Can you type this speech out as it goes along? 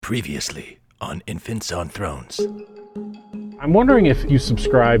Previously on Infants on Thrones. I'm wondering if you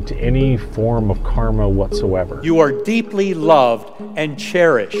subscribe to any form of karma whatsoever. You are deeply loved and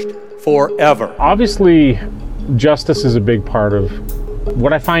cherished forever. Obviously, justice is a big part of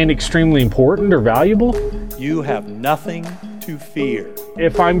what I find extremely important or valuable. You have nothing to fear.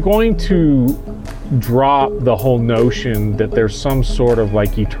 If I'm going to drop the whole notion that there's some sort of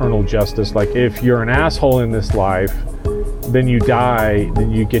like eternal justice, like if you're an asshole in this life, then you die,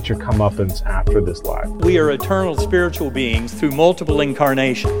 then you get your comeuppance after this life. We are eternal spiritual beings through multiple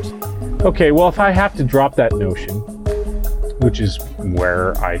incarnations. Okay, well, if I have to drop that notion, which is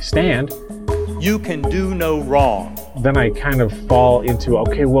where I stand, you can do no wrong. Then I kind of fall into,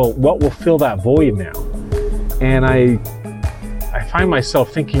 okay, well, what will fill that void now? And I find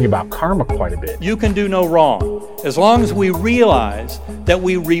myself thinking about karma quite a bit. You can do no wrong, as long as we realize that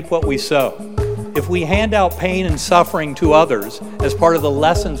we reap what we sow. If we hand out pain and suffering to others as part of the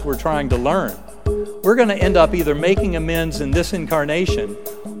lessons we're trying to learn, we're going to end up either making amends in this incarnation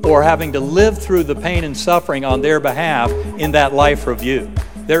or having to live through the pain and suffering on their behalf in that life review.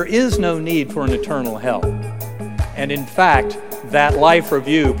 There is no need for an eternal hell. And in fact, that life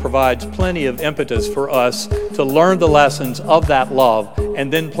review provides plenty of impetus for us to learn the lessons of that love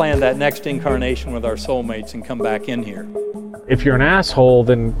and then plan that next incarnation with our soulmates and come back in here. If you're an asshole,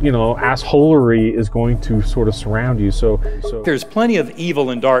 then, assholery is going to sort of surround you. So there's plenty of evil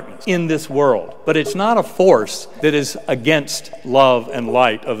and darkness in this world, but it's not a force that is against love and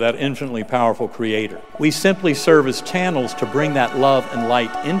light of that infinitely powerful creator. We simply serve as channels to bring that love and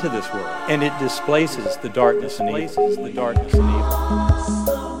light into this world, and it displaces the darkness and evil.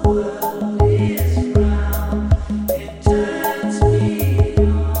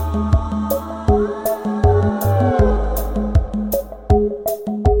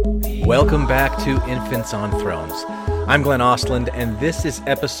 Welcome back to Infants on Thrones. I'm Glenn Ostland, and this is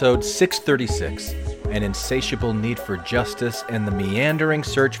episode 636, An Insatiable Need for Justice and the Meandering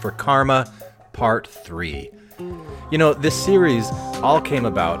Search for Karma, Part 3. You know, this series all came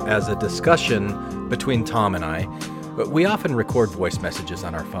about as a discussion between Tom and I. We often record voice messages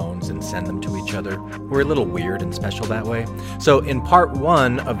on our phones and send them to each other. We're a little weird and special that way. So in part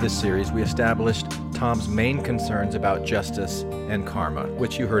 1 of this series, we established Tom's main concerns about justice and karma,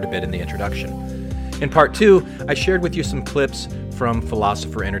 which you heard a bit in the introduction. In part 2, I shared with you some clips from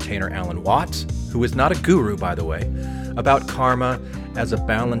philosopher-entertainer Alan Watts, who is not a guru, by the way, about karma as a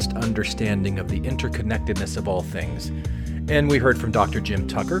balanced understanding of the interconnectedness of all things. And we heard from Dr. Jim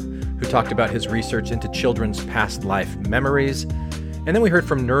Tucker, who talked about his research into children's past life memories. And then we heard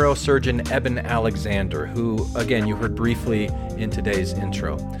from neurosurgeon Eben Alexander, who, again, you heard briefly in today's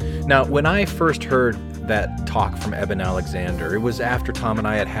intro. Now, when I first heard that talk from Eben Alexander, it was after Tom and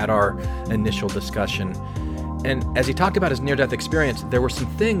I had our initial discussion. And as he talked about his near-death experience, there were some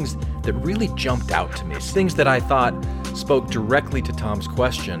things that really jumped out to me, things that I thought spoke directly to Tom's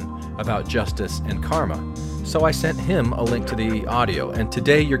question about justice and karma. So I sent him a link to the audio, and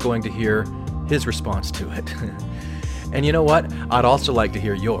today you're going to hear his response to it. And you know what? I'd also like to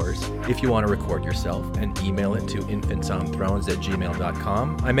hear yours. If you want to record yourself and email it to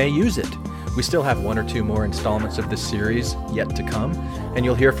infantsonthrones@gmail.com, I may use it. We still have 1 or 2 more installments of this series yet to come, and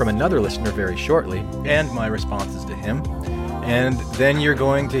you'll hear from another listener very shortly, and my responses to him. And then you're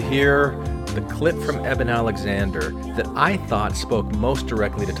going to hear the clip from Eben Alexander that I thought spoke most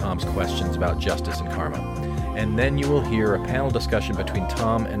directly to Tom's questions about justice and karma. And then you will hear a panel discussion between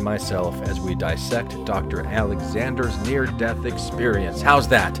Tom and myself as we dissect Dr. Alexander's near-death experience. How's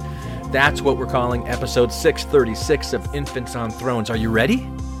that? That's what we're calling episode 636 of Infants on Thrones. Are you ready?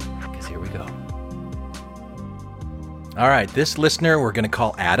 Because here we go. All right, this listener we're going to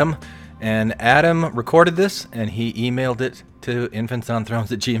call Adam. And Adam recorded this, and he emailed it to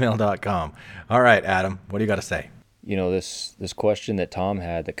infantsonthrones@gmail.com. All right, Adam, what do you got to say? You know, this question that Tom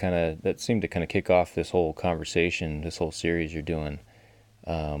had that seemed to kind of kick off this whole conversation, this whole series you're doing,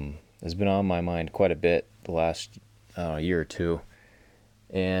 has been on my mind quite a bit the last year or two.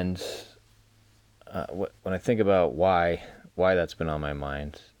 And when I think about why that's been on my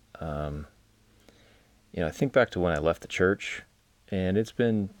mind, I think back to when I left the church, and it's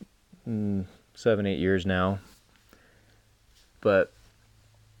been 7-8 years now. But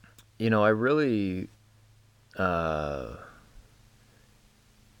I really I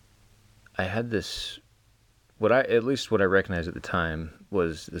had this, what I recognized at the time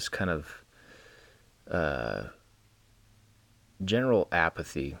was this kind of general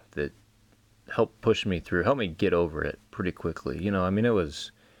apathy that helped push me through, helped me get over it pretty quickly. It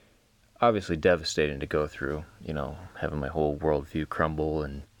was obviously devastating to go through, having my whole worldview crumble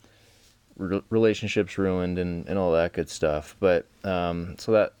and relationships ruined and all that good stuff. But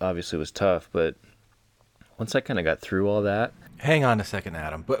so that obviously was tough. But once I kind of got through all that, Hang on a second,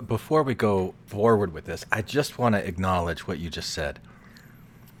 Adam. But before we go forward with this, I just want to acknowledge what you just said.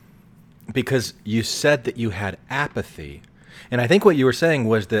 Because you said that you had apathy. And I think what you were saying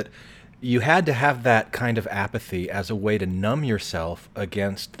was that you had to have that kind of apathy as a way to numb yourself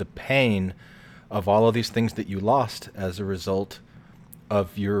against the pain of all of these things that you lost as a result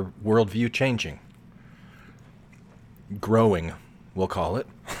of your worldview changing. Growing, we'll call it.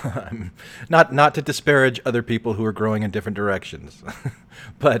 Not to disparage other people who are growing in different directions.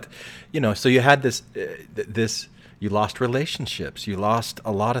 But, so you had this you lost relationships, you lost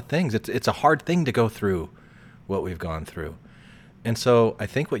a lot of things. It's a hard thing to go through what we've gone through. And so I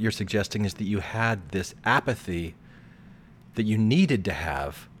think what you're suggesting is that you had this apathy that you needed to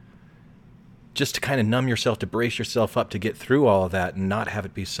have just to kind of numb yourself, to brace yourself up to get through all of that and not have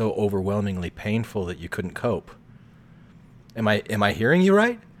it be so overwhelmingly painful that you couldn't cope. Am I hearing you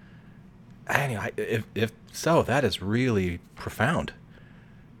right? Anyway, if so, that is really profound.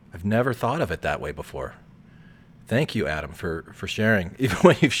 I've never thought of it that way before. Thank you, Adam, for sharing, even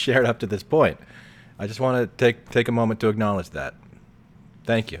what you've shared up to this point. I just want to take a moment to acknowledge that.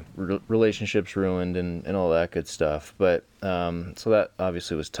 Thank you. Relationships ruined and all that good stuff. But so that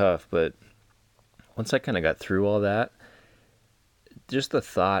obviously was tough. But once I kind of got through all that, just the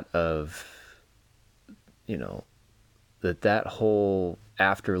thought of, that whole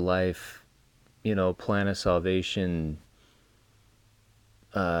afterlife, plan of salvation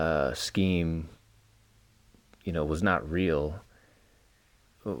scheme, was not real.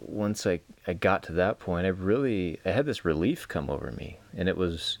 Once I got to that point, I had this relief come over me, and it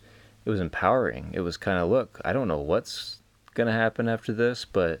was empowering. It was kind of, look, I don't know what's going to happen after this,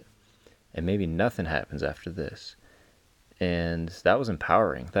 and maybe nothing happens after this. And that was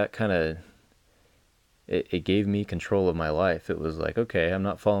empowering. That kind of, it gave me control of my life. It was like, okay, I'm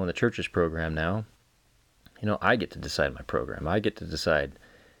not following the church's program now. I get to decide my program. I get to decide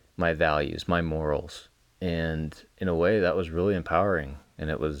my values, my morals. And in a way, that was really empowering. And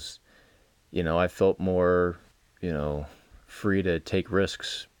it was, I felt more, free to take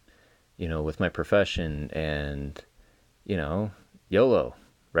risks, with my profession and, YOLO,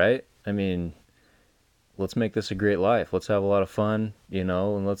 right? I mean, let's make this a great life. Let's have a lot of fun,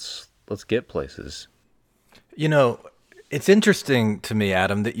 and let's get places. It's interesting to me,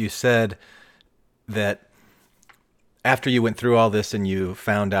 Adam, that you said that after you went through all this and you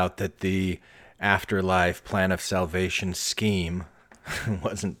found out that the afterlife plan of salvation scheme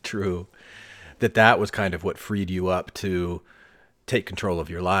wasn't true, that was kind of what freed you up to take control of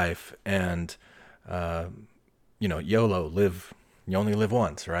your life and, YOLO, live, you only live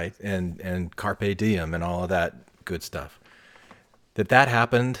once, right? And carpe diem and all of that good stuff. That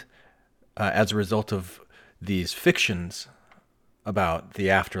happened as a result of these fictions about the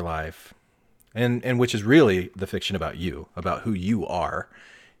afterlife, and which is really the fiction about you, about who you are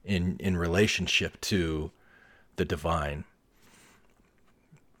in relationship to the divine.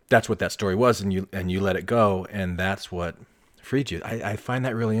 That's what that story was, and you let it go, and that's what freed you. I find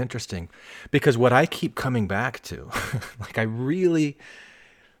that really interesting, because what I keep coming back to, like I really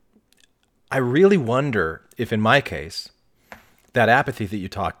wonder if, in my case, that apathy that you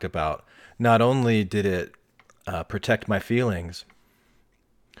talked about, not only did it protect my feelings,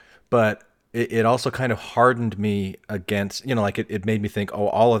 but it also kind of hardened me against, it made me think, oh,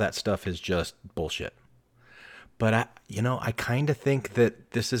 all of that stuff is just bullshit. But I kind of think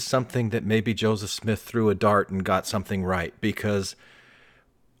that this is something that maybe Joseph Smith threw a dart and got something right, because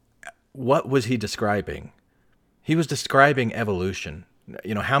what was he describing? He was describing evolution.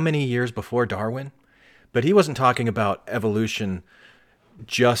 How many years before Darwin? But he wasn't talking about evolution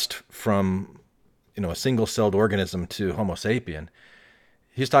just from, a single-celled organism to Homo sapien.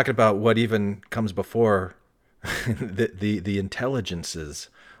 He's talking about what even comes before the intelligences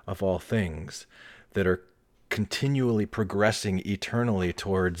of all things that are continually progressing eternally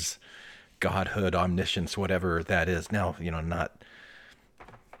towards godhood, omniscience, whatever that is. Now,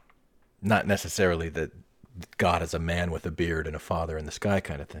 not necessarily that God is a man with a beard and a father in the sky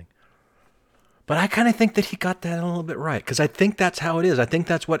kind of thing. But I kind of think that he got that a little bit right, because I think that's how it is. I think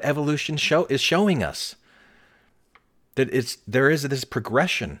that's what evolution is showing us. That there is this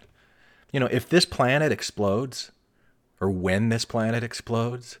progression. If this planet explodes, or when this planet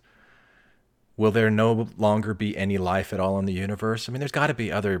explodes, will there no longer be any life at all in the universe? I mean, there's got to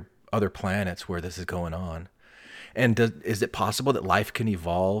be other planets where this is going on. And is it possible that life can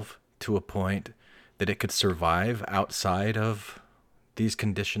evolve to a point that it could survive outside of these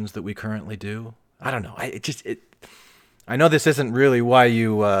conditions that we currently do? I don't know. I know this isn't really why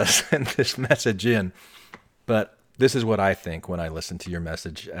you sent this message in, but this is what I think when I listen to your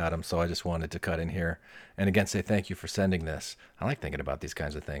message, Adam. So I just wanted to cut in here and again say thank you for sending this. I like thinking about these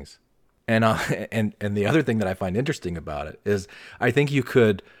kinds of things. And and the other thing that I find interesting about it is I think you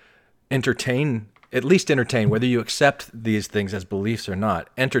could at least entertain, whether you accept these things as beliefs or not,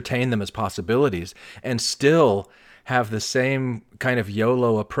 entertain them as possibilities and still have the same kind of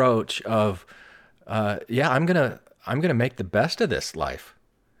YOLO approach of, I'm gonna make the best of this life.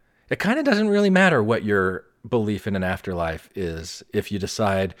 It kind of doesn't really matter what your belief in an afterlife is if you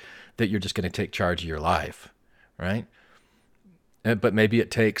decide that you're just going to take charge of your life, right? But maybe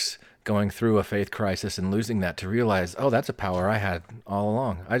it takes going through a faith crisis and losing that to realize, oh, that's a power I had all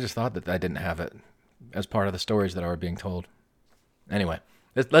along. I just thought that I didn't have it as part of the stories that I were being told. Anyway,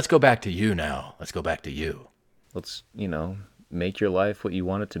 let's go back to you now. Let's go back to you. Let's, make your life what you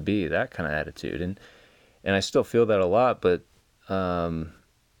want it to be, that kind of attitude. And I still feel that a lot, but,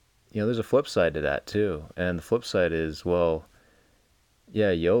 there's a flip side to that too. And the flip side is, well,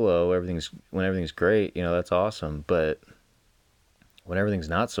 yeah, YOLO, when everything's great, that's awesome. But when everything's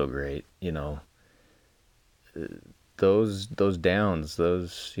not so great, those downs,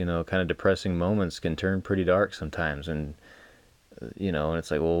 those, kind of depressing moments can turn pretty dark sometimes. And, and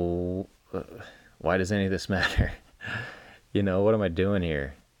it's like, well, why does any of this matter? What am I doing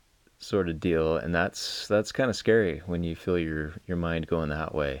here? Sort of deal. And that's kind of scary when you feel your mind going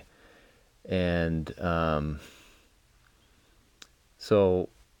that way. And so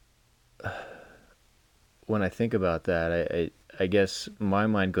when I think about that, I guess my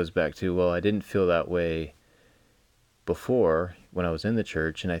mind goes back to, well, I didn't feel that way before when I was in the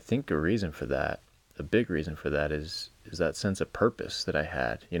church. And I think a reason for that, a big reason for that is that sense of purpose that I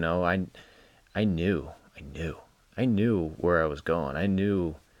had. I knew where I was going. I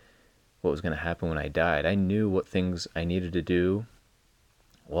knew what was going to happen when I died. I knew what things I needed to do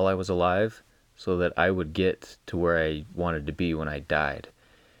while I was alive so that I would get to where I wanted to be when I died.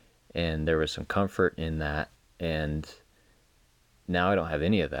 And there was some comfort in that. And now I don't have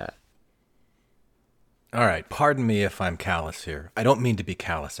any of that. All right, pardon me if I'm callous here. I don't mean to be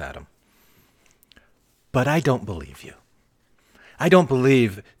callous, Adam. But I don't believe you. I don't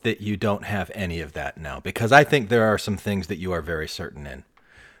believe that you don't have any of that now, because I think there are some things that you are very certain in.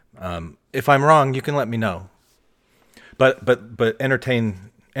 If I'm wrong, you can let me know. But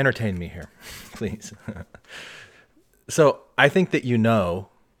entertain me here, please. So I think that you know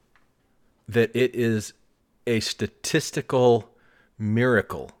that it is a statistical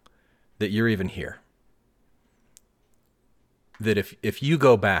miracle that you're even here. That if you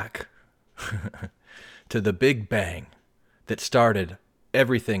go back to the Big Bang that started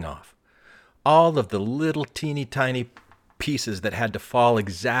everything off, all of the little teeny tiny pieces that had to fall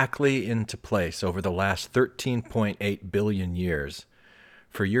exactly into place over the last 13.8 billion years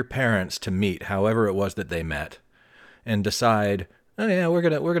for your parents to meet however it was that they met and decide, oh yeah, we're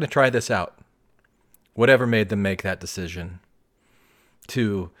gonna try this out. Whatever made them make that decision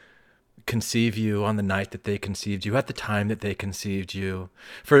to conceive you on the night that they conceived you, at the time that they conceived you,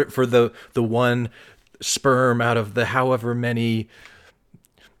 for the one sperm out of the however many,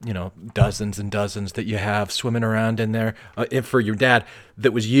 dozens and dozens that you have swimming around in there, if for your dad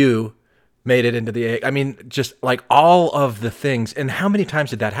that was you, made it into the egg. I mean, just like all of the things. And how many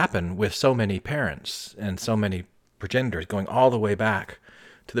times did that happen with so many parents and so many progenitors, going all the way back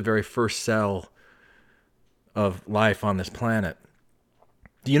to the very first cell of life on this planet?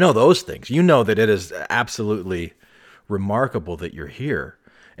 You know those things. You know that it is absolutely remarkable that you're here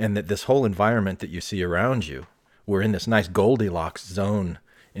and that this whole environment that you see around you, we're in this nice Goldilocks zone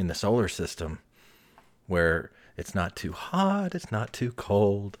in the solar system where it's not too hot, it's not too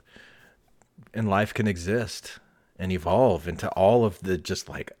cold, and life can exist and evolve into all of the just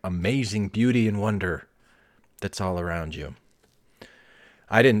like amazing beauty and wonder that's all around you.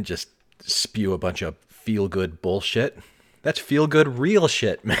 I didn't just spew a bunch of feel-good bullshit. That's feel-good real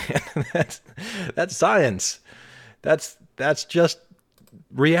shit, man. That's science. That's just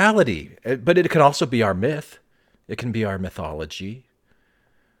reality. But it can also be our myth. It can be our mythology.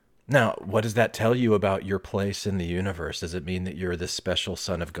 Now, what does that tell you about your place in the universe? Does it mean that you're this special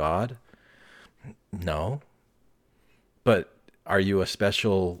son of God? No. But are you a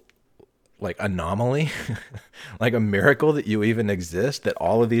special, anomaly? Like a miracle that you even exist? That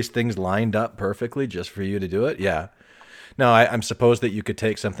all of these things lined up perfectly just for you to do it? Yeah. Now, I'm supposed that you could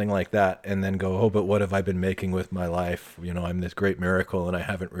take something like that and then go, oh, but what have I been making with my life? I'm this great miracle and I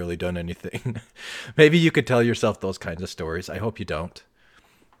haven't really done anything. Maybe you could tell yourself those kinds of stories. I hope you don't.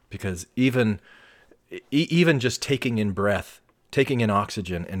 Because even just taking in breath, taking in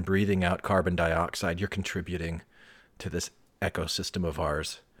oxygen and breathing out carbon dioxide, you're contributing to this ecosystem of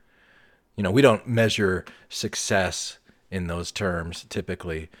ours. You know, we don't measure success in those terms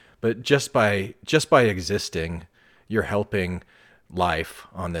typically, but just by existing, you're helping life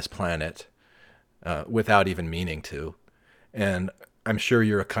on this planet without even meaning to. And I'm sure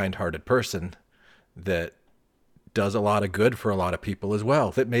you're a kind-hearted person that does a lot of good for a lot of people as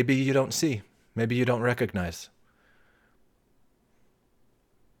well that maybe you don't see, maybe you don't recognize.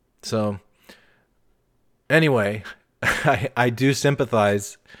 So anyway, I do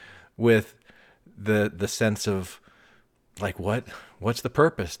sympathize with the sense of like, what's the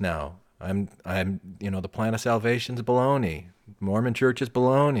purpose now? I'm the plan of salvation's baloney. Mormon church is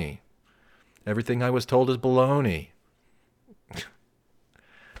baloney. Everything I was told is baloney.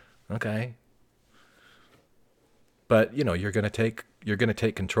 Okay. But you're going to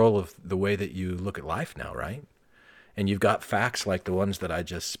take control of the way that you look at life now, right? And you've got facts like the ones that I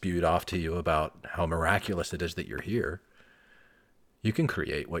just spewed off to you about how miraculous it is that you're here. You can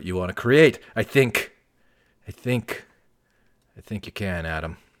create what you want to create. I think you can,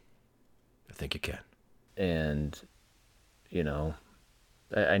 Adam. I think you can. And,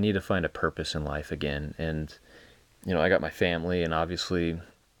 I need to find a purpose in life again. And, I got my family, and obviously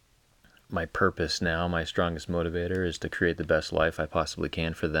my purpose now, my strongest motivator is to create the best life I possibly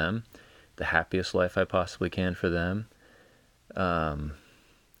can for them, the happiest life I possibly can for them.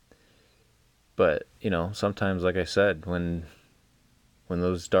 But, sometimes, like I said, when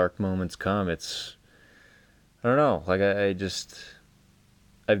those dark moments come, it's, I don't know, like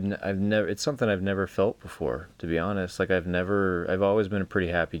I've never, it's something I've never felt before, to be honest. Like I've always been a pretty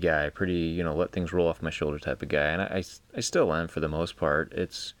happy guy, pretty, let things roll off my shoulder type of guy. And I still am for the most part.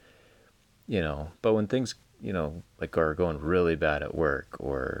 It's, but when things, like are going really bad at work,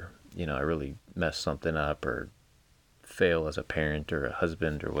 or, I really mess something up or fail as a parent or a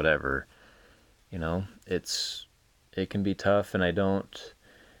husband or whatever, it can be tough. And I don't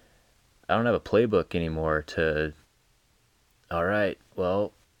have a playbook anymore to, all right,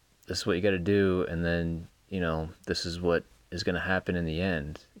 well, this is what you got to do. And then, this is what is going to happen in the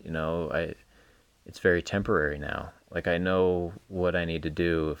end. It's very temporary now. Like I know what I need to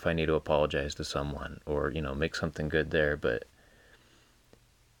do if I need to apologize to someone or, make something good there. But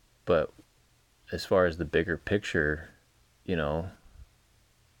as far as the bigger picture,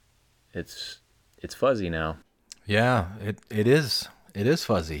 it's fuzzy now. Yeah, it is. It is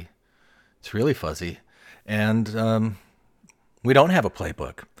fuzzy. It's really fuzzy. And we don't have a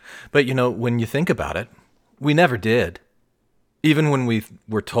playbook. But, when you think about it, we never did. Even when we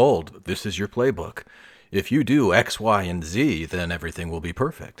were told, this is your playbook. If you do X, Y, and Z, then everything will be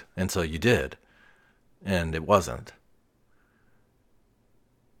perfect. And so you did. And it wasn't.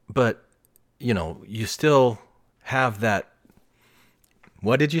 But, you still have that.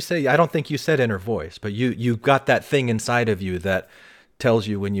 What did you say? I don't think you said inner voice, but you got that thing inside of you that tells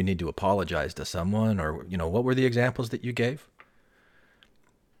you when you need to apologize to someone, or, what were the examples that you gave?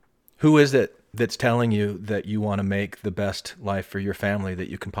 Who is it that's telling you that you want to make the best life for your family that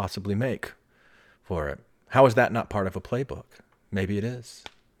you can possibly make for it? How is that not part of a playbook? Maybe it is.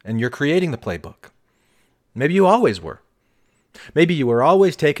 And you're creating the playbook. Maybe you always were. Maybe you were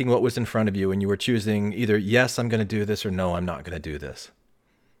always taking what was in front of you and you were choosing either, yes, I'm going to do this, or no, I'm not going to do this.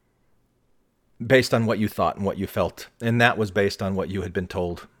 Based on what you thought and what you felt. And that was based on what you had been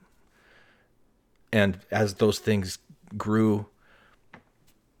told. And as those things grew,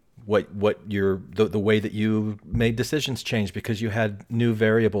 the way that you made decisions changed because you had new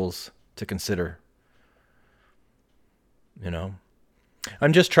variables to consider.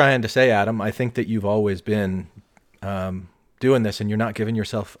 I'm just trying to say, Adam, I think that you've always been doing this, and you're not giving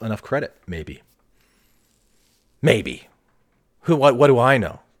yourself enough credit. Maybe. What do I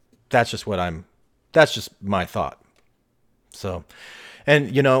know? That's just my thought. So,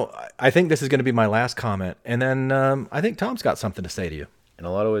 and I think this is going to be my last comment, and then I think Tom's got something to say to you. In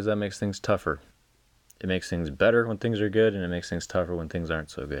a lot of ways, that makes things tougher. It makes things better when things are good, and it makes things tougher when things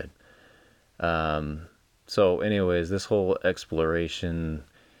aren't so good. So anyways, this whole exploration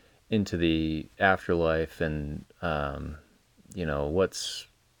into the afterlife and, what's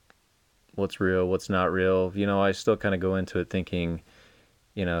real, what's not real, I still kind of go into it thinking,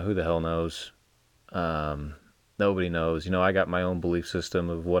 who the hell knows? Nobody knows. I got my own belief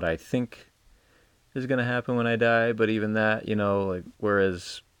system of what I think is going to happen when I die, but even that,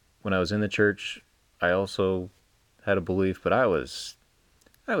 whereas when I was in the church, I also had a belief, but I was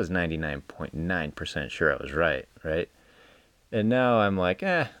 99.9% sure I was right? And now I'm like,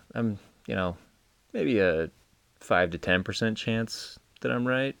 I'm, maybe a 5 to 10% chance that I'm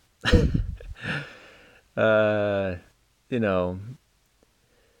right.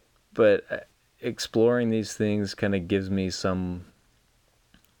 But exploring these things kind of gives me some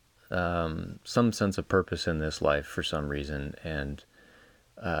sense of purpose in this life for some reason. And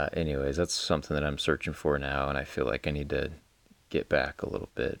anyways, that's something that I'm searching for now, and I feel like I need to get back a little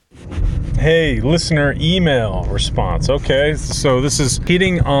bit. Hey, listener email response. Okay, so this is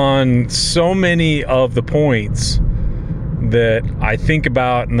hitting on so many of the points that I think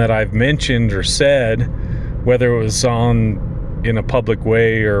about and that I've mentioned or said, whether it was in a public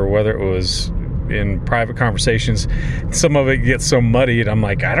way or whether it was in private conversations. Some of it gets so muddied, I'm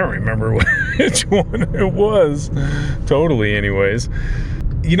like, I don't remember which one it was. Totally, anyways.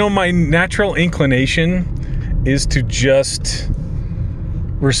 You know, my natural inclination is to just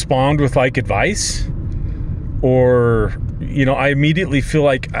respond with like advice, or, you know, I immediately feel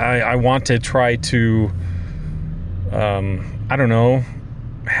like I want to try to I don't know,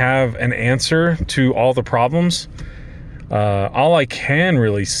 have an answer to all the problems. All I can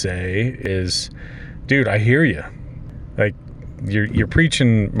really say is, dude, I hear you. Like, you're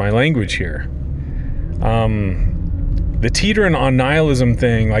preaching my language here. The teetering on nihilism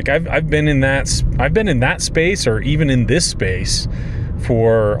thing, like I've been in that space, or even in this space,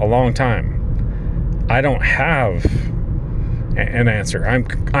 for a long time. I don't have an answer.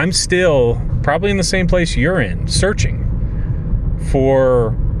 I'm still probably in the same place you're in, searching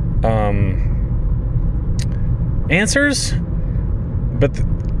for answers. But this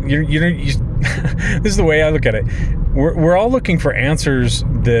is the way I look at it. We're all looking for answers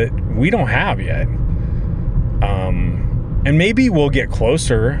that we don't have yet. And maybe we'll get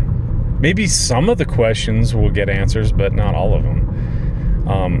closer. Maybe some of the questions will get answers, but not all of them.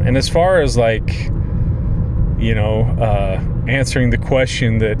 And as far as like, you know, answering the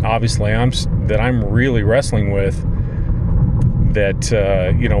question that obviously I'm really wrestling with, that,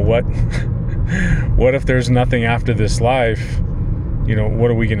 you know, what if there's nothing after this life? You know, what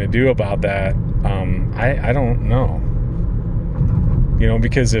are we going to do about that? I don't know. You know,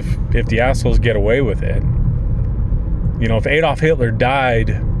 because if the assholes get away with it, you know, if Adolf Hitler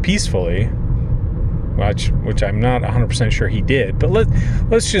died peacefully, which I'm not 100% sure he did, but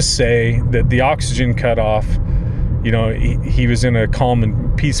let's just say that the oxygen cut off, you know, he was in a calm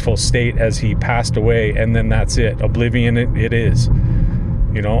and peaceful state as he passed away, and then that's it. Oblivion it is.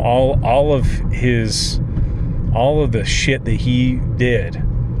 You know, all of the shit that he did,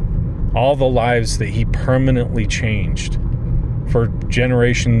 all the lives that he permanently changed for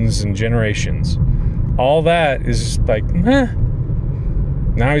generations and generations, all that is just like, now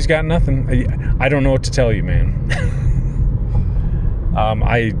he's got nothing. I don't know what to tell you, man.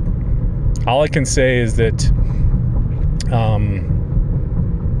 All I can say is that,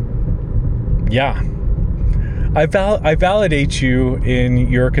 yeah, I validate you in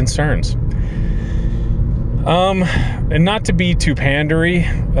your concerns. And not to be too pandery,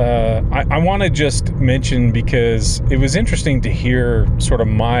 I want to just mention, because it was interesting to hear sort of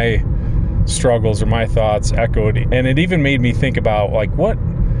my struggles or my thoughts echoed, and it even made me think about, like, what,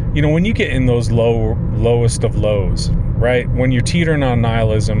 you know, when you get in those lowest of lows, right, when you're teetering on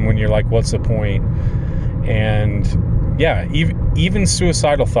nihilism, when you're like, what's the point? And yeah, even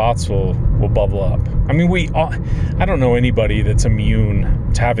suicidal thoughts will bubble up. I mean, I don't know anybody that's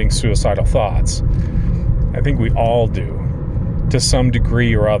immune to having suicidal thoughts. I think we all do, to some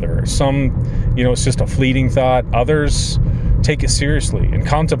degree or other. Some, you know, it's just a fleeting thought. Others take it seriously and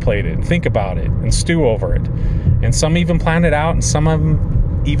contemplate it and think about it and stew over it. And some even plan it out, and some of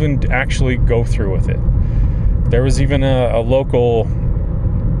them even actually go through with it. There was even a local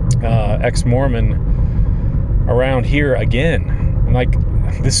ex-Mormon around here again. And like,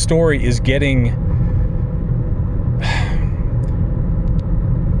 this story is getting...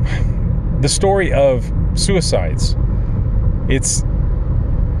 the story of suicides, it's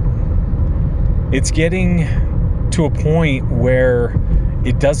getting to a point where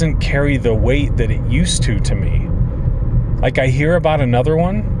it doesn't carry the weight that it used to me. Like, I hear about another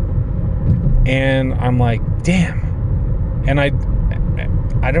one and I'm like, damn. And I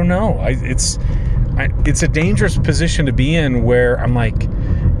don't know. It's a dangerous position to be in, where I'm like,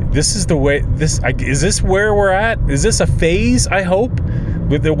 this is the way, is this where we're at? Is this a phase, I hope,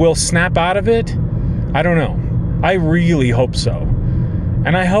 that we'll snap out of it? I don't know. I really hope so.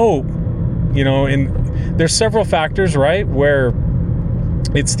 And I hope, you know, there's several factors, right, where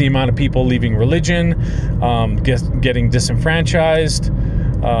it's the amount of people leaving religion, getting disenfranchised,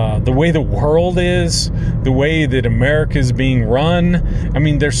 the way the world is, the way that America is being run. I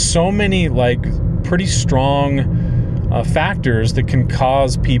mean, there's so many, like, pretty strong factors that can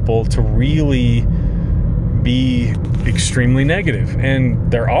cause people to really be extremely negative,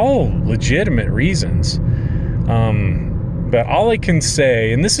 and they're all legitimate reasons. But all I can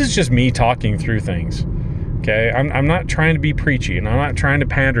say, and this is just me talking through things, okay? I'm not trying to be preachy, and I'm not trying to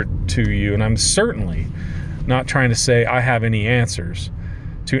pander to you, and I'm certainly not trying to say I have any answers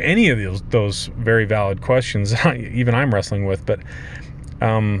to any of those very valid questions even I'm wrestling with. But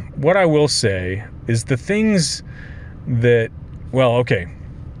what I will say is the things that, well, okay,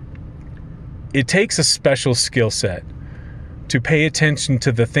 it takes a special skill set to pay attention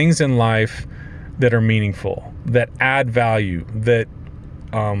to the things in life that are meaningful, that add value, that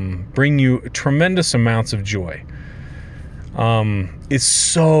bring you tremendous amounts of joy. It's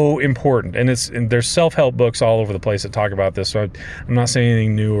so important, and there's self-help books all over the place that talk about this, so I'm not saying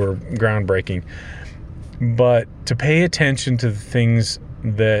anything new or groundbreaking, but to pay attention to the things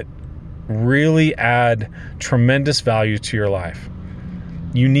that really add tremendous value to your life,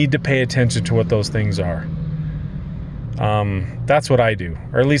 you need to pay attention to what those things are. That's what I do,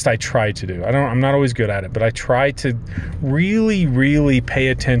 or at least I try to do. I'm not always good at it, but I try to really, really pay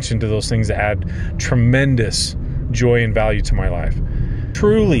attention to those things that add tremendous joy and value to my life.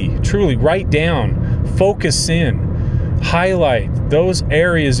 Truly, truly write down, focus in, highlight those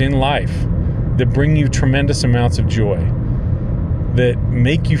areas in life that bring you tremendous amounts of joy, that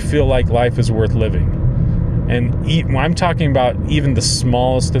make you feel like life is worth living. And I'm talking about even the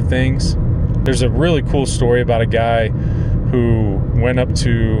smallest of things. There's a really cool story about a guy who went up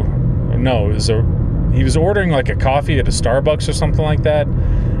to, he was ordering like a coffee at a Starbucks or something like that,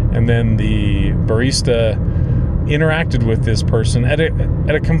 and then the barista interacted with this person at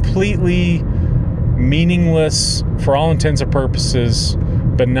a completely meaningless, for all intents and purposes,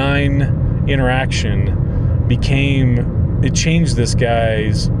 benign interaction. It changed this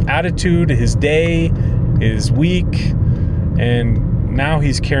guy's attitude, his day, his week, and now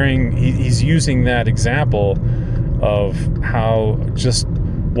he's using that example of how just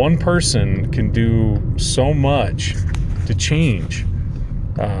one person can do so much to change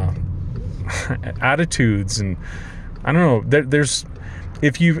attitudes. And I don't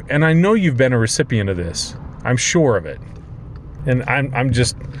know, and I know you've been a recipient of this, I'm sure of it, and I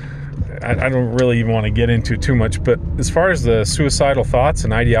don't really even want to get into too much, but as far as the suicidal thoughts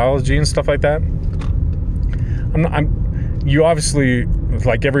and ideology and stuff like that, you obviously,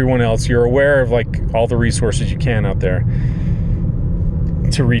 like everyone else, you're aware of like all the resources you can out there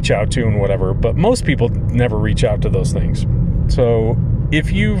to reach out to and whatever, but most people never reach out to those things. So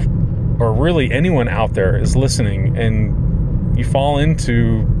if you, or really anyone out there is listening and you fall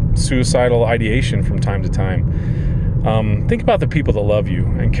into suicidal ideation from time to time, think about the people that love you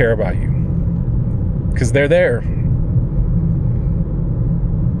and care about you, because they're there.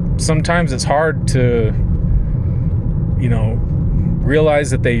 Sometimes it's hard to realize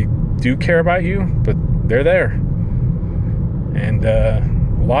that they do care about you, but they're there. And a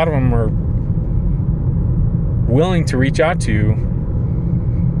lot of them are willing to reach out to you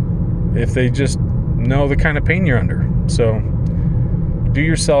if they just know the kind of pain you're under. So do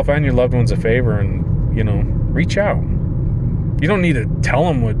yourself and your loved ones a favor and, reach out. You don't need to tell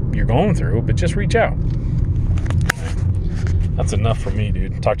them what you're going through, but just reach out. That's enough for me,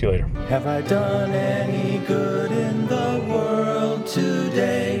 dude. Talk to you later. Have I done any good in the world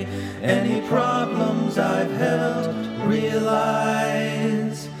today? Any problems I've helped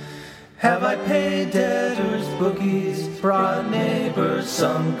realize? Have I paid debtors bookies, brought neighbors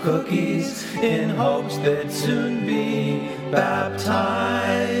some cookies, in hopes they'd soon be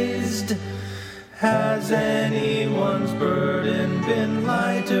baptized? Has anyone's burden been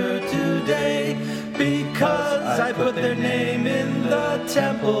lighter today? Because I put their name in the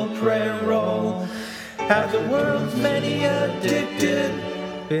temple prayer roll. Have the world's many addicted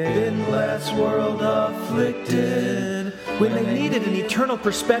been less world afflicted? When they needed an eternal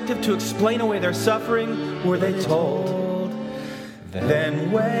perspective to explain away their suffering, were they told?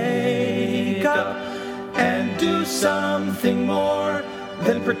 Then wake up and do something more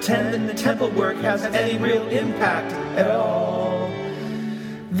than pretend that the temple work has any real impact at all.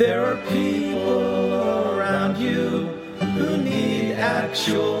 There are people around you who need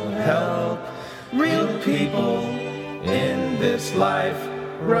actual help. Real people in this life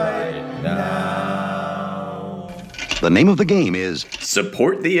right now. The name of the game is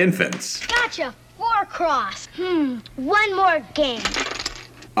Support the Infants. Gotcha. 4-cross. One more game.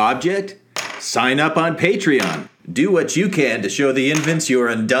 Object? Sign up on Patreon. Do what you can to show the infants your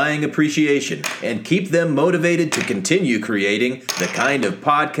undying appreciation and keep them motivated to continue creating the kind of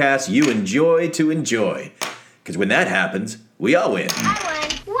podcasts you enjoy to enjoy. Because when that happens, we all win. I win.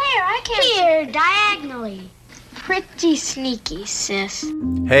 Where? I can't. Here, diagonally. Pretty sneaky, sis.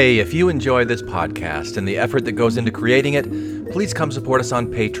 Hey, if you enjoy this podcast and the effort that goes into creating it, please come support us on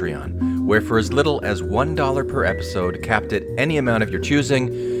Patreon, where for as little as $1 per episode, capped at any amount of your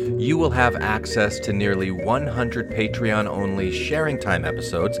choosing, you will have access to nearly 100 Patreon-only sharing time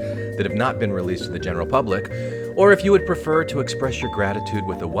episodes that have not been released to the general public. Or if you would prefer to express your gratitude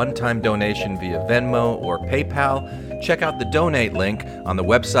with a one-time donation via Venmo or PayPal, check out the donate link on the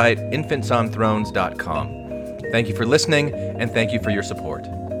website infantsonthrones.com. Thank you for listening, and thank you for your support.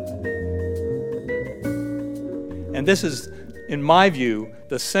 And this is, in my view,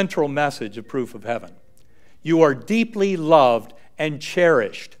 the central message of Proof of Heaven. You are deeply loved and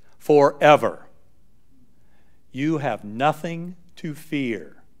cherished forever. You have nothing to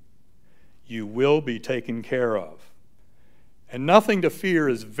fear. You will be taken care of. And nothing to fear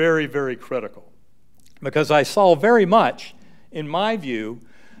is very, very critical, because I saw very much, in my view,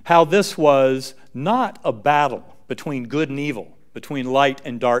 how this was not a battle between good and evil, between light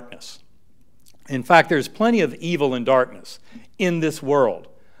and darkness. In fact, there's plenty of evil and darkness in this world,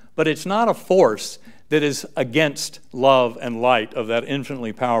 but it's not a force that is against love and light of that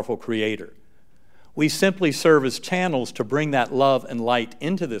infinitely powerful Creator. We simply serve as channels to bring that love and light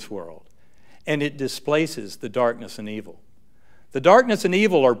into this world, and it displaces the darkness and evil. The darkness and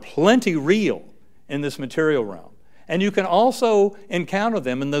evil are plenty real in this material realm, and you can also encounter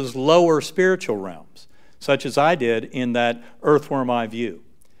them in those lower spiritual realms, such as I did in that earthworm eye view.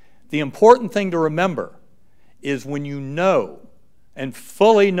 The important thing to remember is when you know and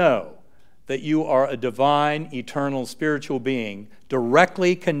fully know that you are a divine, eternal, spiritual being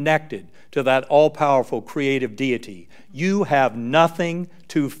directly connected to that all-powerful creative deity, you have nothing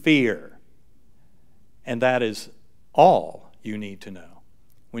to fear. And that is all you need to know.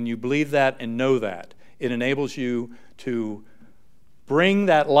 When you believe that and know that, it enables you to bring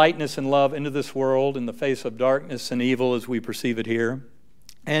that lightness and love into this world in the face of darkness and evil as we perceive it here,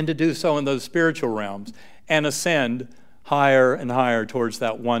 and to do so in those spiritual realms and ascend higher and higher towards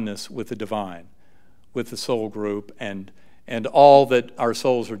that oneness with the divine, with the soul group, and all that our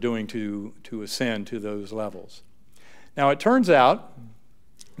souls are doing to ascend to those levels. Now, it turns out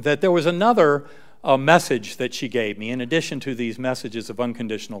that there was another message that she gave me in addition to these messages of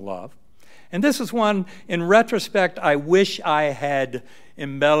unconditional love. And this is one, in retrospect, I wish I had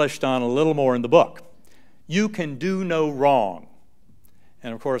embellished on a little more in the book. You can do no wrong.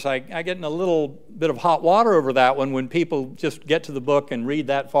 And of course, I get in a little bit of hot water over that one when people just get to the book and read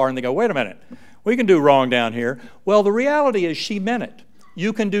that far and they go, wait a minute, we can do wrong down here. Well, the reality is she meant it.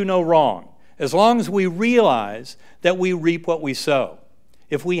 You can do no wrong, as long as we realize that we reap what we sow.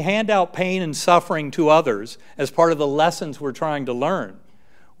 If we hand out pain and suffering to others as part of the lessons we're trying to learn,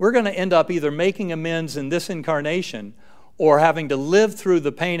 we're going to end up either making amends in this incarnation or having to live through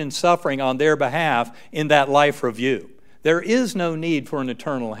the pain and suffering on their behalf in that life review. There is no need for an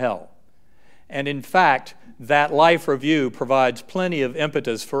eternal hell. And in fact, that life review provides plenty of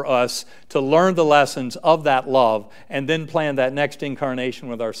impetus for us to learn the lessons of that love and then plan that next incarnation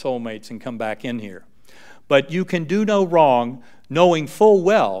with our soulmates and come back in here. But you can do no wrong, knowing full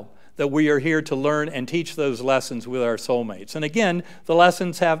well that we are here to learn and teach those lessons with our soulmates. And again, the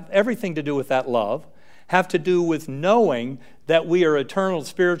lessons have everything to do with that love, have to do with knowing that we are eternal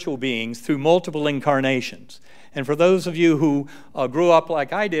spiritual beings through multiple incarnations. And for those of you who grew up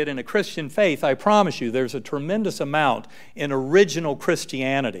like I did in a Christian faith, I promise you there's a tremendous amount in original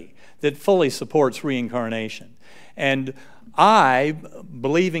Christianity that fully supports reincarnation. And I,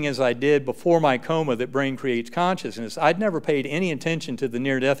 believing as I did before my coma that brain creates consciousness, I'd never paid any attention to the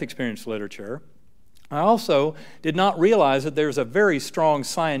near-death experience literature. I also did not realize that there's a very strong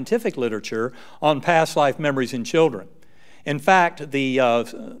scientific literature on past life memories in children. In fact, the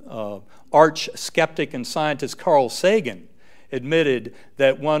arch skeptic and scientist Carl Sagan admitted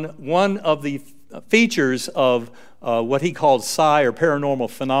that one of the features of what he called psi or paranormal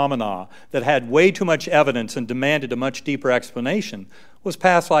phenomena that had way too much evidence and demanded a much deeper explanation was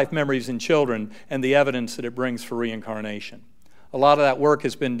past life memories in children and the evidence that it brings for reincarnation. A lot of that work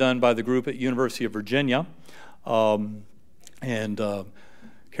has been done by the group at University of Virginia, and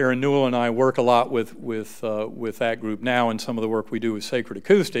Karen Newell and I work a lot with that group now, and some of the work we do with Sacred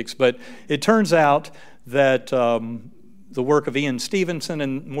Acoustics. But it turns out that the work of Ian Stevenson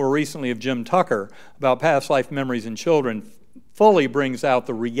and more recently of Jim Tucker about past life memories in children fully brings out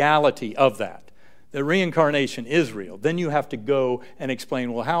the reality of that. That reincarnation is real. Then you have to go and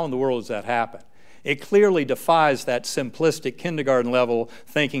explain, well, how in the world does that happen? It clearly defies that simplistic kindergarten level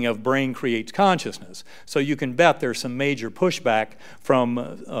thinking of brain creates consciousness. So you can bet there's some major pushback from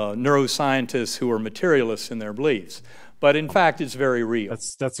neuroscientists who are materialists in their beliefs. But in fact, it's very real.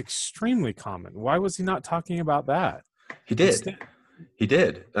 That's extremely common. Why was he not talking about that? He did. He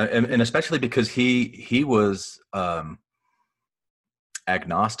did. And especially because he was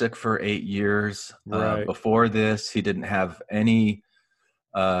agnostic for 8 years. Right. Before this, he didn't have any.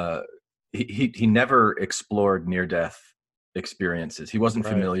 He never explored near-death experiences. He wasn't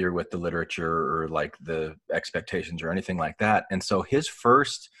Right. familiar with the literature or like the expectations or anything like that. And so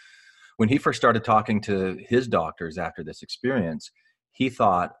when he first started talking to his doctors after this experience, he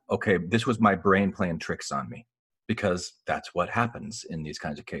thought, okay, this was my brain playing tricks on me, because that's what happens in these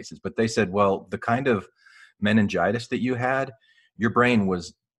kinds of cases. But they said, well, the kind of meningitis that you had, your brain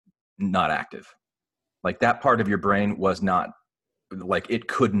was not active. Like that part of your brain was not, like it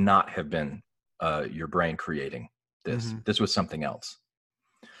could not have been your brain creating this. Mm-hmm. This was something else.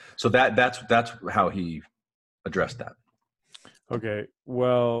 So that's how he addressed that. Okay.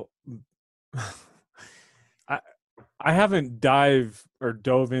 Well, I haven't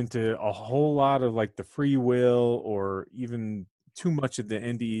dove into a whole lot of like the free will or even too much of the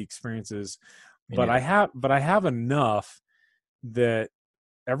NDE experiences, but I have enough that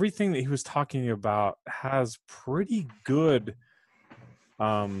everything that he was talking about has pretty good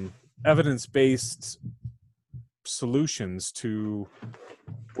evidence-based solutions to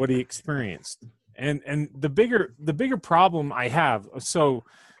what he experienced. And the bigger problem I have, so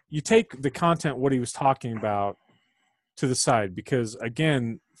you take the content, what he was talking about, to the side, because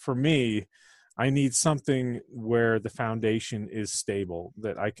again, for me, I need something where the foundation is stable,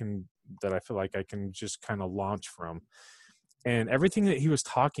 that I feel like I can just kind of launch from. And everything that he was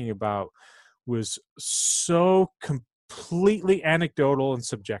talking about was so completely anecdotal and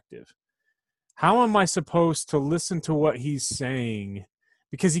subjective. How am I supposed to listen to what he's saying?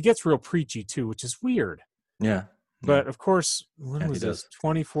 Because he gets real preachy too, which is weird. Yeah. But of course, when was this?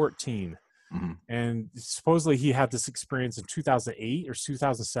 2014. Mm-hmm. And supposedly he had this experience in 2008 or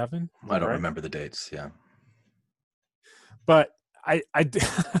 2007. I don't remember the dates. Yeah. But I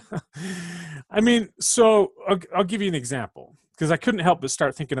mean, so I'll give you an example, because I couldn't help but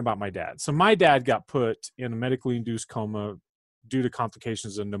start thinking about my dad. So my dad got put in a medically induced coma due to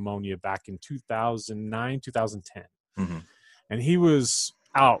complications of pneumonia back in 2009, 2010. Mm-hmm. And he was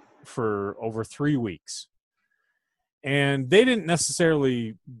out for over 3 weeks. And they didn't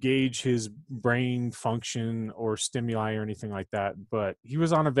necessarily gauge his brain function or stimuli or anything like that, but he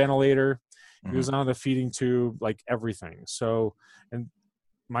was on a ventilator. He was on a feeding tube, like everything. So, and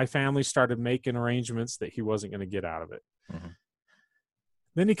my family started making arrangements that he wasn't going to get out of it. Mm-hmm.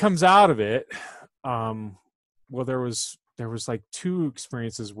 Then he comes out of it. Well, there was like 2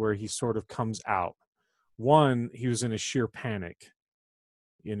 experiences where he sort of comes out. One, he was in a sheer panic.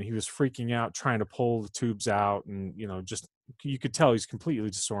 He was freaking out, trying to pull the tubes out, and just you could tell he's completely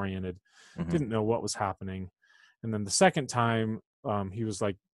disoriented, didn't know what was happening. And then the second time, he was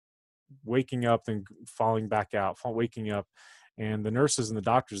like waking up and falling back out, waking up, and the nurses and the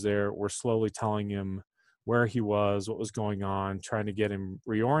doctors there were slowly telling him where he was, what was going on, trying to get him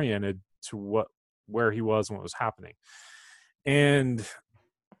reoriented to where he was and what was happening. And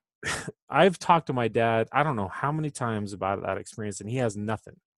I've talked to my dad, I don't know how many times about that experience, and he has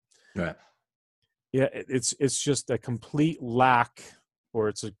nothing. Right. Yeah, it's just a complete lack, or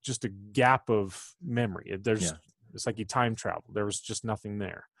it's just a gap of memory. It's like he time traveled. There was just nothing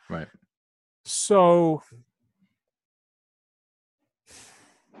there. Right. So,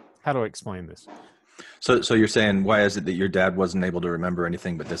 how do I explain this? So you're saying, why is it that your dad wasn't able to remember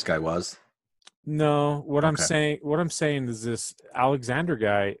anything, but this guy was? No, what I'm saying is this Alexander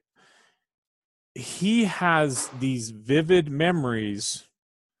guy, he has these vivid memories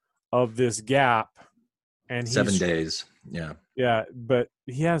of this gap, and 7 days. Yeah, but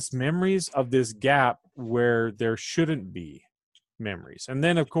he has memories of this gap where there shouldn't be memories. And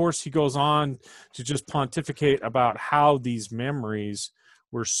then of course he goes on to just pontificate about how these memories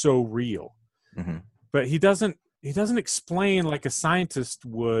were so real. Mm-hmm. But he doesn't explain like a scientist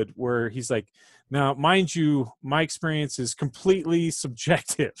would, where he's like, now mind you, my experience is completely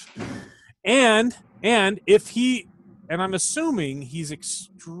subjective. And I'm assuming he's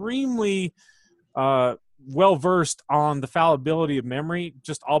extremely well versed on the fallibility of memory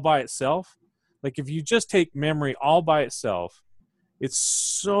just all by itself. Like if you just take memory all by itself, it's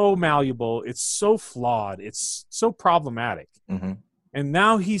so malleable, it's so flawed, it's so problematic. Mm-hmm. And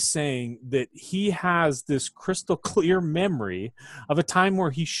now he's saying that he has this crystal clear memory of a time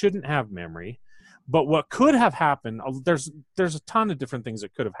where he shouldn't have memory. But what could have happened, there's a ton of different things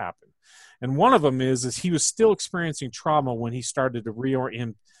that could have happened. And one of them is he was still experiencing trauma when he started to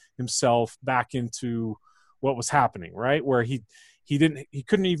reorient himself back into what was happening, right? Where he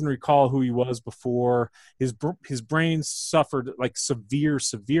couldn't even recall who he was before. His brain suffered like severe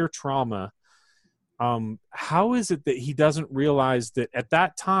trauma. How is it that he doesn't realize that at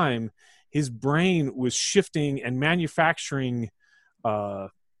that time his brain was shifting and manufacturing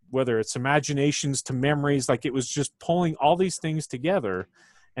whether it's imaginations to memories, like it was just pulling all these things together,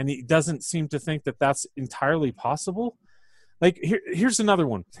 and he doesn't seem to think that that's entirely possible. Like here's another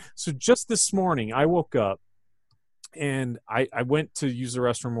one. So just this morning I woke up and I went to use the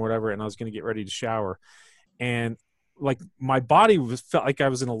restroom or whatever, and I was going to get ready to shower, and like my body felt like I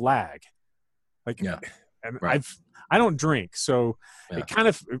was in a lag. Like, and right. I don't drink, so it kind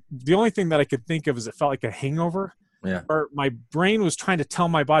of, the only thing that I could think of is it felt like a hangover. Yeah. Or my brain was trying to tell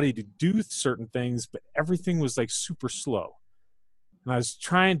my body to do certain things, but everything was like super slow. And I was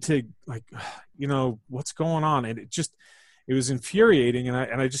trying to like, what's going on? And it was infuriating.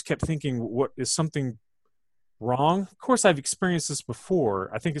 And I just kept thinking, what is something wrong? Of course, I've experienced this before.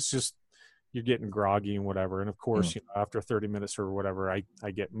 I think it's just you're getting groggy and whatever. And of course, after 30 minutes or whatever,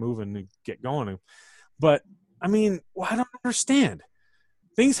 I get moving and get going. But I mean, I don't understand.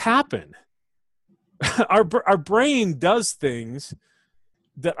 Things happen. Our brain does things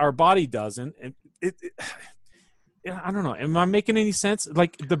that our body doesn't. And I don't know. Am I making any sense?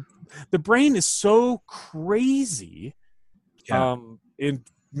 Like the brain is so crazy in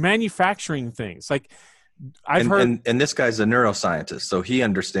manufacturing things. Like I've heard, and this guy's a neuroscientist, so he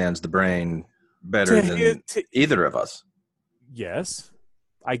understands the brain better than either of us. Yes,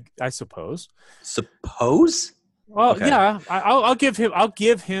 I suppose. Suppose? Well, okay. Yeah, I'll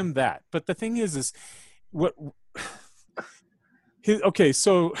give him that. But the thing is what? Okay,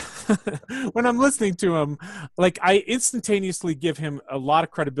 so when I'm listening to him, like I instantaneously give him a lot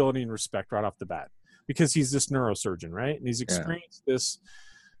of credibility and respect right off the bat because he's this neurosurgeon, right? And he's experienced this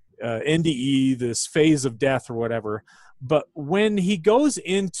NDE, this phase of death or whatever. But when he goes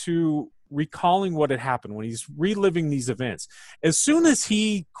into recalling what had happened, when he's reliving these events, as soon as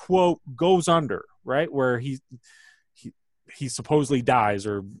he, quote, goes under, right, where he supposedly dies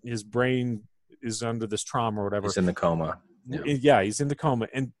or his brain is under this trauma or whatever. He's in the coma. Yeah, he's in the coma,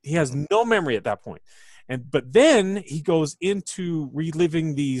 and he has no memory at that point. But then he goes into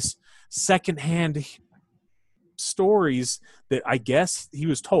reliving these secondhand stories that I guess he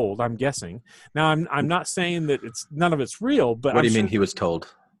was told. I'm guessing. Now, I'm not saying that none of it's real, but what do you mean he was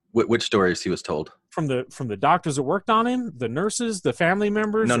told? Which stories he was told? From the doctors that worked on him, the nurses, the family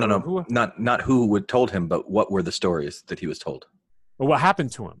members. No. Not who would told him, but what were the stories that he was told? Well, what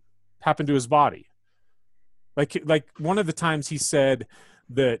happened to him? Happened to his body. Like one of the times he said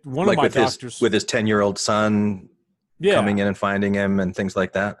that one of my doctors with his 10-year-old son coming in and finding him and things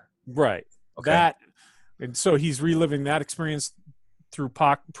like that. Right. Okay. And so he's reliving that experience through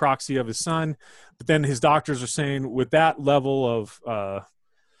proxy of his son. But then his doctors are saying with that level of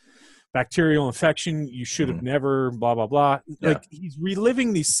bacterial infection, you should have never blah, blah, blah. Yeah. Like he's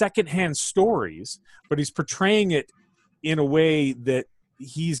reliving these secondhand stories, but he's portraying it in a way that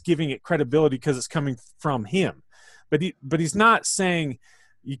he's giving it credibility because it's coming from him. But he's not saying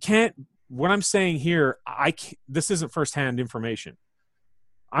you can't. What I'm saying here, this isn't firsthand information.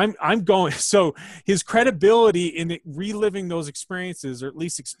 I'm going. So his credibility in reliving those experiences, or at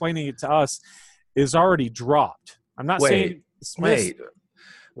least explaining it to us, is already dropped. I'm not saying. Wait.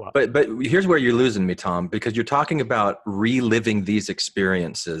 What? But here's where you're losing me, Tom, because you're talking about reliving these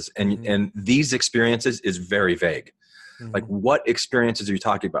experiences, and these experiences is very vague. Mm-hmm. Like, what experiences are you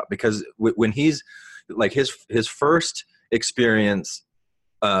talking about? Because when he's like his first experience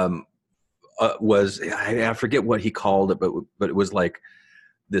was, I forget what he called it, but it was like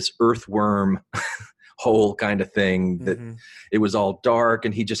this earthworm hole kind of thing that it was all dark,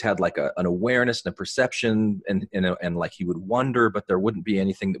 and he just had like an awareness and a perception, and like he would wonder, but there wouldn't be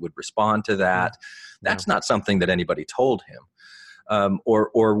anything that would respond to that. That's not something that anybody told him.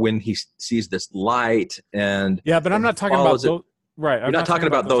 Or when he sees this light and but I'm not talking about those. Right. You're not talking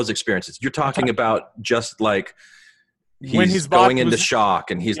about those experiences. You're talking about just like he's going into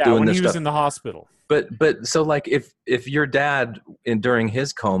shock and he's doing this stuff. He was in the hospital. But so like if your dad during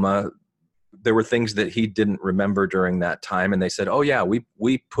his coma, there were things that he didn't remember during that time, and they said, "Oh yeah,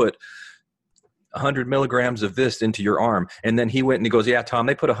 we put 100 milligrams of this into your arm," and then he went and he goes, "Yeah, Tom,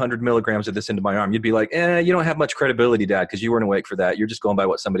 they put 100 milligrams of this into my arm." You'd be like, you don't have much credibility, Dad, because you weren't awake for that. You're just going by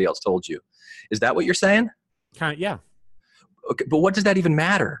what somebody else told you. Is that what you're saying? Yeah. Okay, but what does that even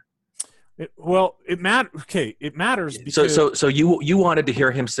matter? It matters. Okay, it matters because so you wanted to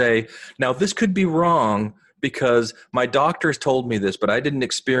hear him say, "Now this could be wrong because my doctors told me this, but I didn't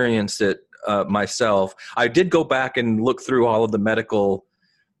experience it myself. I did go back and look through all of the medical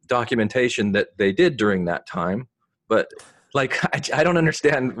documentation that they did during that time, but like I don't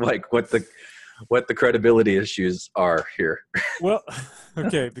understand like what the credibility issues are here." Well,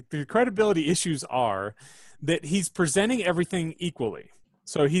 okay, the credibility issues are that he's presenting everything equally.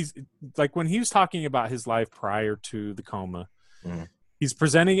 So he's like when he was talking about his life prior to the coma, He's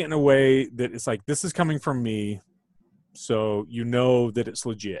presenting it in a way that it's like, this is coming from me, so you know that it's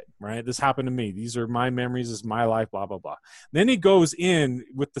legit, right? This happened to me. These are my memories. This is my life, blah, blah, blah. Then he goes in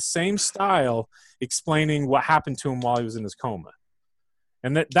with the same style explaining what happened to him while he was in his coma.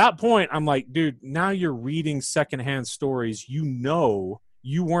 And at that point, I'm like, dude, now you're reading secondhand stories. You know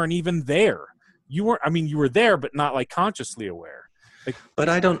you weren't even there. You were there, but not like consciously aware. Like, but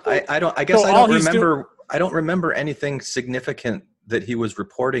I don't remember anything significant that he was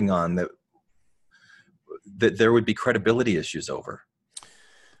reporting on that there would be credibility issues over.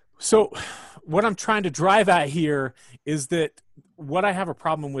 So what I'm trying to drive at here is that what I have a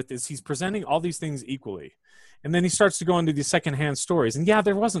problem with is he's presenting all these things equally. And then he starts to go into these secondhand stories. And yeah,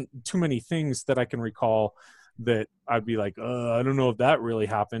 there wasn't too many things that I can recall that I'd be like, I don't know if that really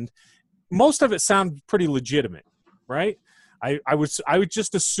happened. Most of it sounded pretty legitimate, right? I would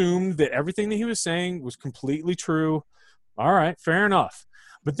just assume that everything that he was saying was completely true. All right, fair enough.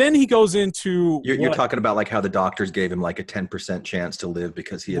 But then he goes into you're talking about like how the doctors gave him like a 10% chance to live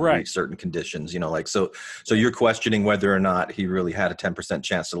because he had reached certain conditions, like so you're questioning whether or not he really had a 10%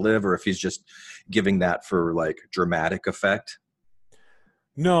 chance to live, or if he's just giving that for like dramatic effect.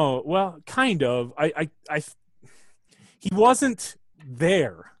 No, well, kind of. He wasn't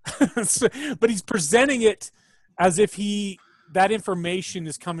there, but he's presenting it as if that information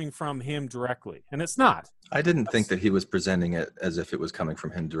is coming from him directly, and it's not. I didn't think that he was presenting it as if it was coming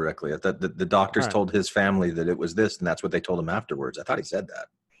from him directly. I thought that the doctors told his family that it was this, and that's what they told him afterwards. I thought he said that.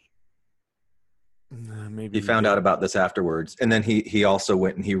 Maybe he found out about this afterwards, and then he also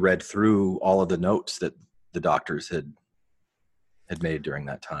went and he read through all of the notes that the doctors had made during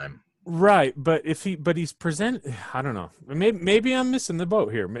that time. Right, but he's presenting. I don't know. Maybe I'm missing the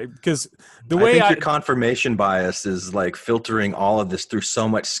boat here, because the way I think your confirmation bias is like filtering all of this through so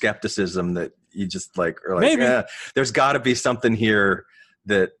much skepticism that you just like are like, maybe. There's got to be something here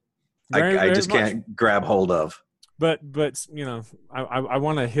that I just can't grab hold of. But I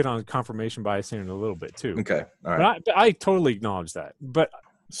want to hit on confirmation bias here in a little bit too. Okay, all right. But I totally acknowledge that. But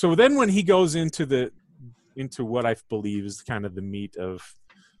so then when he goes into what I believe is kind of the meat of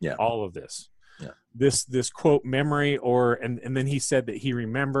all of this, this quote memory, and then he said that he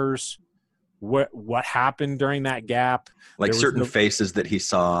remembers what happened during that gap, like certain faces that he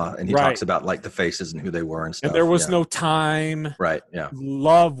saw, and he talks about like the faces and who they were and stuff. And there was no time, right? Yeah,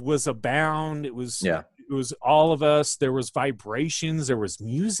 love was abound. It was it was all of us. There was vibrations. There was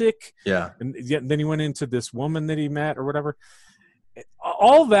music. Yeah, and then he went into this woman that he met or whatever.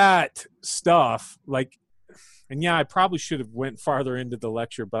 All that stuff, like. And I probably should have went farther into the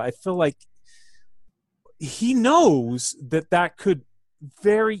lecture, but I feel like he knows that could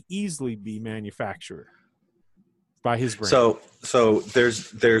very easily be manufactured by his brain. So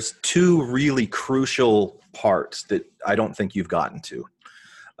there's two really crucial parts that I don't think you've gotten to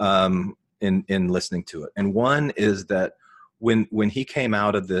in listening to it. And one is that when he came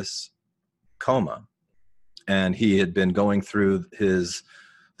out of this coma and he had been going through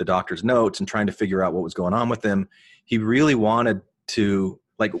the doctor's notes and trying to figure out what was going on with him, he really wanted to,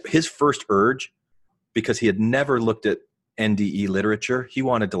 like, his first urge, because he had never looked at NDE literature, he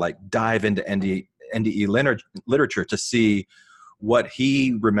wanted to like dive into NDE literature to see what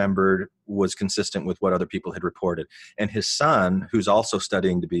he remembered was consistent with what other people had reported. And his son, who's also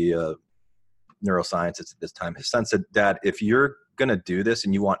studying to be a neuroscientist at this time, his son said, "Dad, if you're going to do this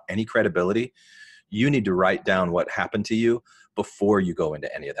and you want any credibility, you need to write down what happened to you before you go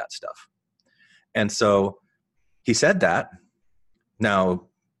into any of that stuff." And so he said that. Now,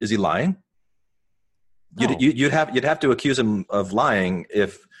 is he lying? No. You'd have to accuse him of lying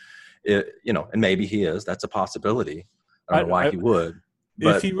if and maybe he is. That's a possibility. I don't know why he would.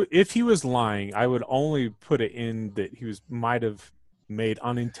 But if he was lying, I would only put it in that he might have made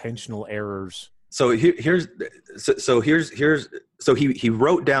unintentional errors. So he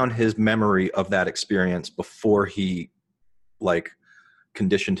wrote down his memory of that experience before he like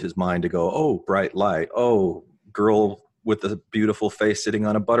conditioned his mind to go, oh, bright light, oh, girl with a beautiful face sitting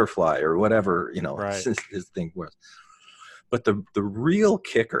on a butterfly, or whatever, his thing was. But the real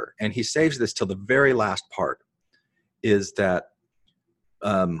kicker, and he saves this till the very last part, is that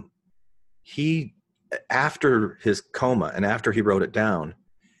he, after his coma and after he wrote it down,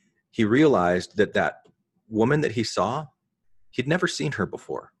 he realized that woman that he saw, he'd never seen her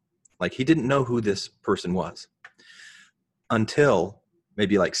before. Like, he didn't know who this person was until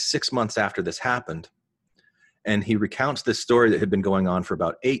maybe like 6 months after this happened. And he recounts this story that had been going on for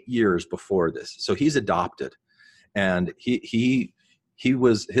about 8 years before this. So he's adopted, and his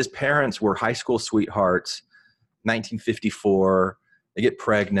parents were high school sweethearts, 1954. They get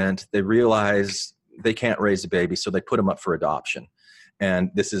pregnant. They realize they can't raise a baby, so they put him up for adoption.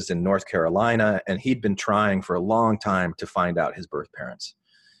 And this is in North Carolina, and he'd been trying for a long time to find out his birth parents,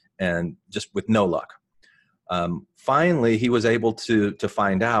 and just with no luck. Finally, he was able to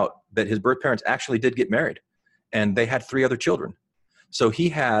find out that his birth parents actually did get married, and they had 3 other children. So he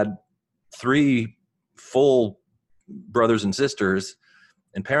had 3 full brothers and sisters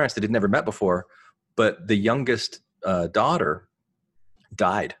and parents that he'd never met before. But the youngest daughter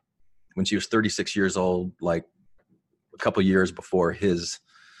died when she was 36 years old, like a couple years before his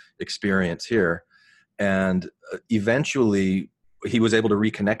experience here. And eventually he was able to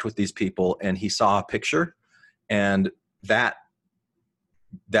reconnect with these people, and he saw a picture, and that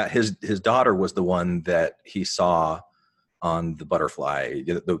his daughter was the one that he saw on the butterfly,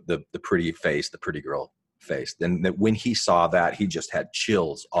 the pretty face, the pretty girl face. And that when he saw that, he just had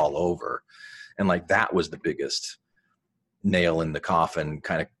chills all over. And like, that was the biggest nail in the coffin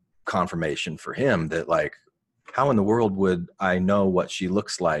kind of confirmation for him, that like, how in the world would I know what she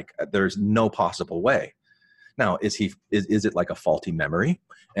looks like? There's no possible way. Now, is it like a faulty memory?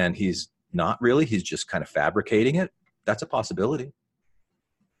 And he's not really, he's just kind of fabricating it. That's a possibility.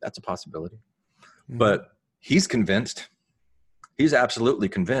 That's a possibility. Mm-hmm. But he's convinced. He's absolutely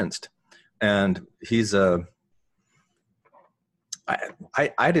convinced. And he's I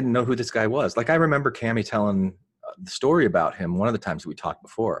didn't know who this guy was. Like, I remember Cammie telling the story about him one of the times we talked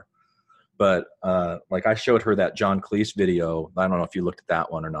before. But like, I showed her that John Cleese video. I don't know if you looked at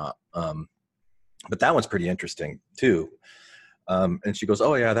that one or not. But that one's pretty interesting too. And she goes,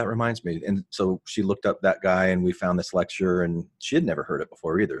 oh yeah, that reminds me. And so she looked up that guy, and we found this lecture, and she had never heard it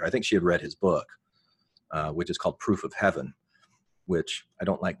before either. I think she had read his book, which is called Proof of Heaven, which I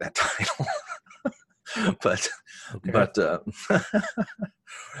don't like that title.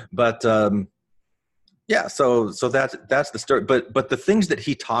 Yeah, so that's the story. But the things that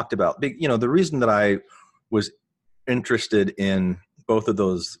he talked about, you know, the reason that I was interested in both of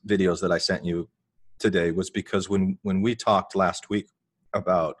those videos that I sent you today was because when we talked last week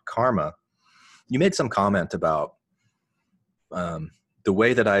about karma, you made some comment about the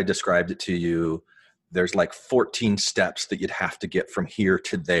way that I described it to you. There's like 14 steps that you'd have to get from here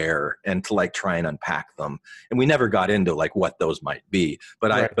to there, and to like try and unpack them. And we never got into like what those might be,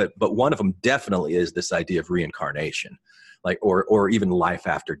 but right. But one of them definitely is this idea of reincarnation, like, or even life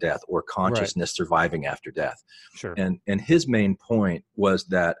after death, or consciousness surviving after death. Sure. And his main point was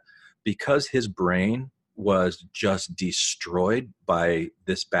that because his brain was just destroyed by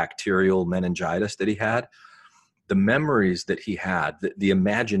this bacterial meningitis that he had, the memories that he had, the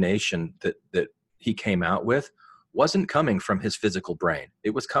imagination that he came out with wasn't coming from his physical brain.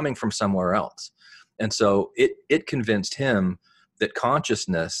 It was coming from somewhere else. And so it convinced him that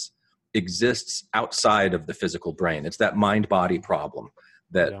consciousness exists outside of the physical brain. It's that mind-body problem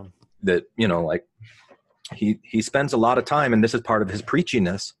that, you know, like he spends a lot of time, and this is part of his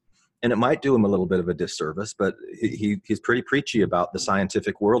preachiness, and it might do him a little bit of a disservice, but he's pretty preachy about the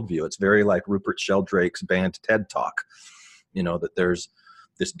scientific worldview. It's very like Rupert Sheldrake's banned TED Talk, you know, that there's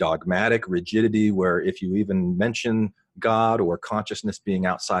this dogmatic rigidity where if you even mention God or consciousness being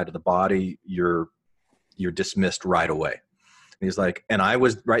outside of the body, you're dismissed right away. And he's like, and I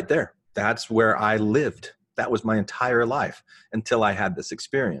was right there. That's where I lived. That was my entire life until I had this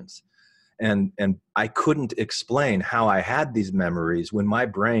experience. And I couldn't explain how I had these memories when my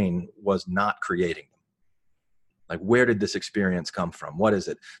brain was not creating them. Like, where did this experience come from? What is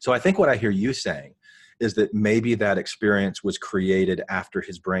it? So I think what I hear you saying is that maybe that experience was created after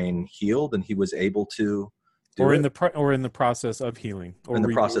his brain healed, and he was able to do or it. in the process of healing, or in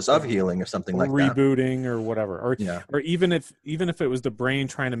the process of healing, or something like that, rebooting or whatever, or even if it was the brain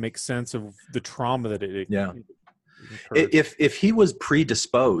trying to make sense of the trauma that it incurred. If he was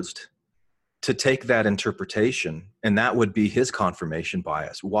predisposed to take that interpretation, and that would be his confirmation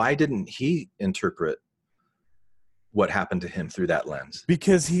bias, why didn't he interpret what happened to him through that lens?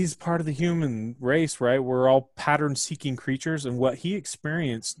 Because he's part of the human race, right? We're all pattern-seeking creatures, and what he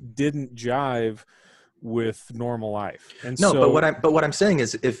experienced didn't jive with normal life. And but what I'm saying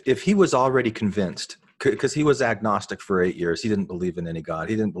is, if he was already convinced, because he was agnostic for 8 years, he didn't believe in any God,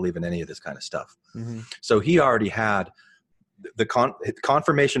 he didn't believe in any of this kind of stuff. Mm-hmm. So he already had the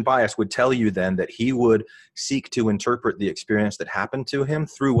confirmation bias would tell you then that he would seek to interpret the experience that happened to him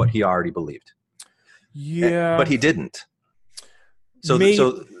through what he already believed. Yeah, but he didn't. So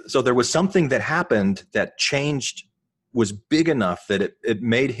there was something that happened that was big enough that it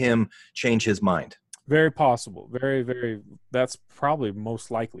made him change his mind. Very possible. Very, very. That's probably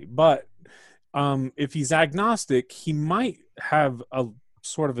most likely. But if he's agnostic, he might have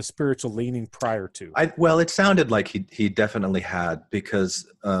sort of a spiritual leaning prior to. Well, it sounded like he definitely had, because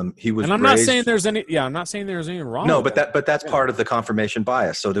he was. And I'm not saying there's any. Yeah, I'm not saying there's anything wrong. No, with but that's part of the confirmation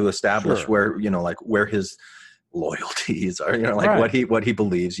bias. So to establish where where his loyalties are, what he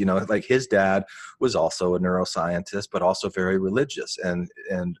believes. Like his dad was also a neuroscientist, but also very religious and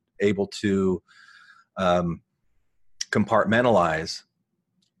able to compartmentalize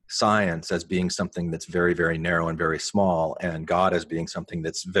science as being something that's very, very narrow and very small, and God as being something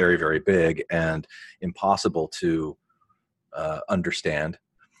that's very, very big and impossible to understand.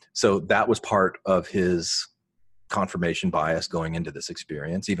 So that was part of his confirmation bias going into this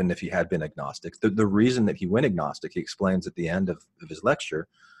experience, even if he had been agnostic. The reason that he went agnostic, he explains at the end of his lecture,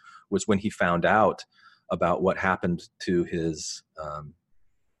 was when he found out about what happened to his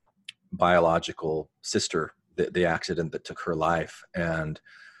biological sister, the accident that took her life, and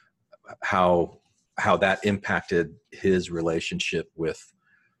how that impacted his relationship with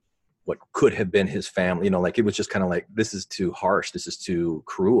what could have been his family. Like it was just kind of like, this is too harsh, this is too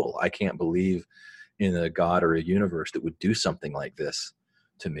cruel. I can't believe in a God or a universe that would do something like this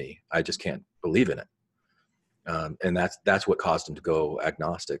to me. I just can't believe in it. And that's what caused him to go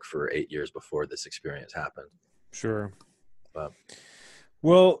agnostic for 8 years before this experience happened. Sure.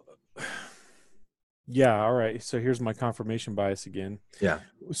 Well, yeah. All right. So here's my confirmation bias again. Yeah.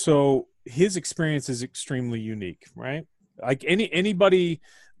 So his experience is extremely unique, right? Like anybody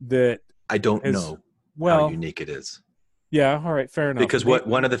that I don't know how unique it is. Yeah. All right. Fair enough. Because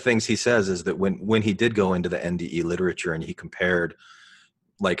one of the things he says is that when he did go into the NDE literature and he compared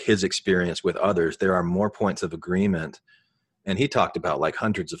like his experience with others, there are more points of agreement. And he talked about like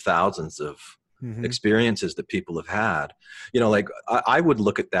hundreds of thousands of experiences that people have had. Like I would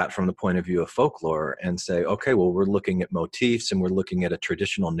look at that from the point of view of folklore and say, okay, well, we're looking at motifs and we're looking at a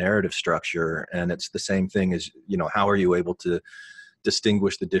traditional narrative structure. And it's the same thing as, how are you able to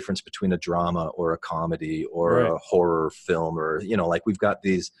distinguish the difference between a drama or a comedy or a horror film, or, like we've got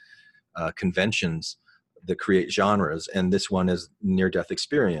these conventions that create genres, and this one is near-death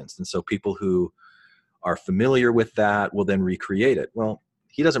experience. And so people who are familiar with that will then recreate it. Well,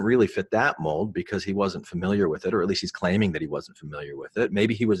 he doesn't really fit that mold because he wasn't familiar with it, or at least he's claiming that he wasn't familiar with it.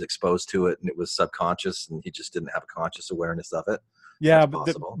 Maybe he was exposed to it and it was subconscious and he just didn't have a conscious awareness of it. Yeah,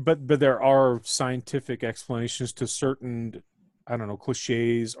 but there are scientific explanations to certain, I don't know,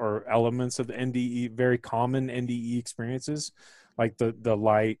 cliches or elements of the NDE, very common NDE experiences, like the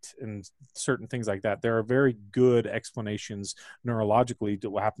light and certain things like that. There are very good explanations neurologically to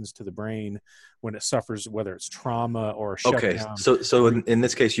what happens to the brain when it suffers, whether it's trauma or a shutdown. Okay, so in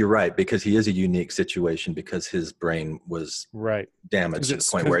this case, you're right, because he is a unique situation because his brain was damaged to the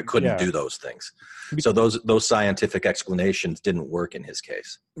point where it couldn't do those things. So those scientific explanations didn't work in his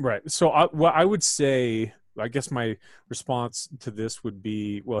case. Right. So what I would say, I guess my response to this would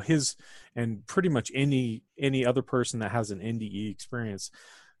be, well, his and pretty much any other person that has an NDE experience,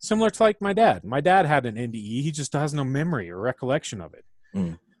 similar to like my dad. My dad had an NDE. He just has no memory or recollection of it.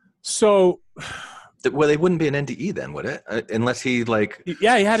 Mm. So, well, it wouldn't be an NDE then, would it? Unless he like...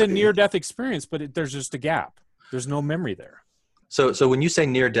 Yeah, he had a near-death experience, but there's just a gap. There's no memory there. So when you say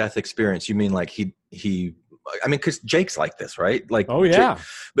near-death experience, you mean like he I mean, because Jake's like this, right? Like, oh yeah,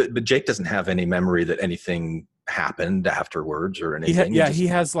 but Jake doesn't have any memory that anything happened afterwards or anything. He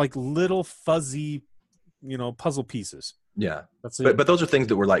has like little fuzzy, puzzle pieces. Yeah, that's it. But those are things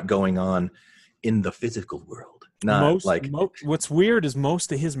that were like going on in the physical world. Not what's weird is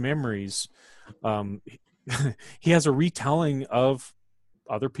most of his memories, he has a retelling of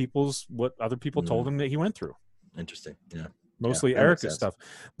what other people told him that he went through. Interesting. Yeah, mostly Erica's stuff,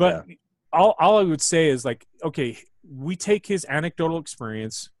 but. Yeah. All I would say is like, okay, we take his anecdotal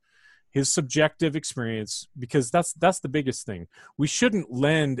experience, his subjective experience, because that's the biggest thing. We shouldn't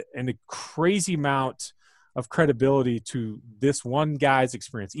lend a crazy amount of credibility to this one guy's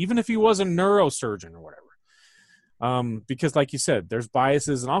experience, even if he was a neurosurgeon or whatever. Because like you said, there's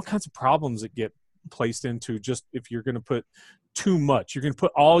biases and all kinds of problems that get placed into just if you're going to put too much. You're going to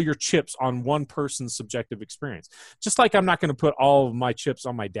put all your chips on one person's subjective experience. Just like I'm not going to put all of my chips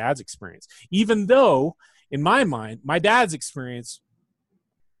on my dad's experience. Even though, in my mind, my dad's experience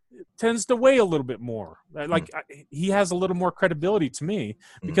tends to weigh a little bit more. Like he has a little more credibility to me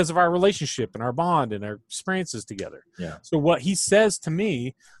because of our relationship and our bond and our experiences together. Yeah. So what he says to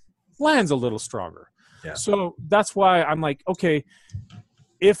me lands a little stronger. Yeah. So that's why I'm like, okay,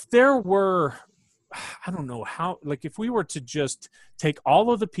 if there were... I don't know how, like if we were to just take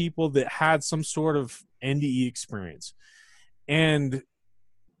all of the people that had some sort of NDE experience, and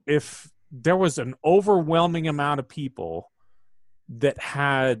if there was an overwhelming amount of people that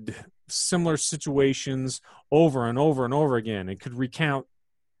had similar situations over and over and over again. It could recount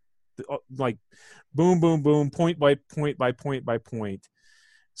like boom, boom, boom, point by point by point by point.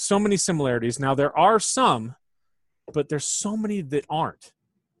 So many similarities. Now there are some, but there's so many that aren't.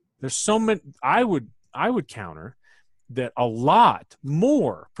 There's so many. I would counter that a lot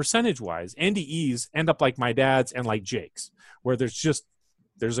more percentage-wise, NDEs end up like my dad's and like Jake's, where there's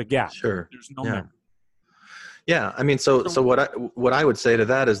a gap. Sure. There's no Yeah. memory. Yeah, I mean, so what I would say to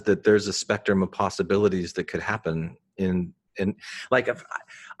that is that there's a spectrum of possibilities that could happen in like, if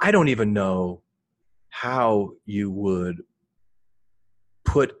I don't even know how you would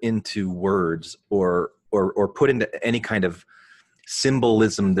put into words or put into any kind of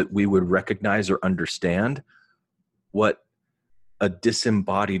symbolism that we would recognize or understand what a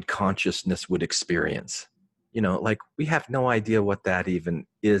disembodied consciousness would experience. You know, like, we have no idea what that even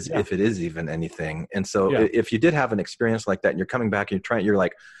is, if it is even anything. And so if you did have an experience like that and you're coming back and you're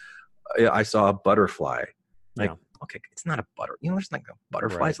like, I saw a butterfly. Like, okay, it's not a there's like a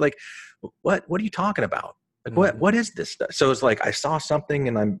butterfly. Right. It's like, what are you talking about? Like, what is this stuff? So it's like, I saw something,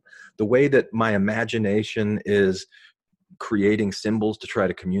 and the way that my imagination is creating symbols to try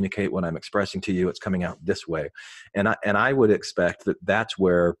to communicate what I'm expressing to you, it's coming out this way. And I would expect that that's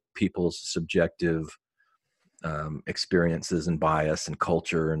where people's subjective experiences and bias and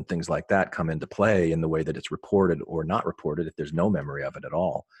culture and things like that come into play in the way that it's reported or not reported, if there's no memory of it at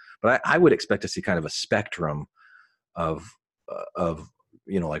all. But I would expect to see kind of a spectrum of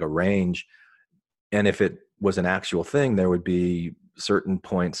like a range. And if it was an actual thing, there would be certain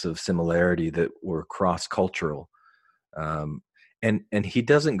points of similarity that were cross-cultural. And he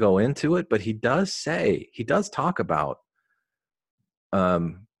doesn't go into it, but he does talk about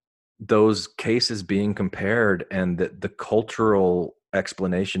those cases being compared, and that the cultural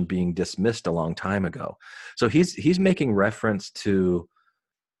explanation being dismissed a long time ago. So he's making reference to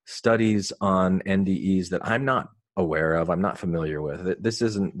studies on NDEs that I'm not aware of, I'm not familiar with. This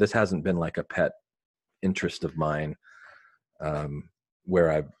hasn't been like a pet interest of mine,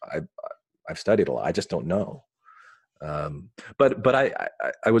 where I've studied a lot. I just don't know. But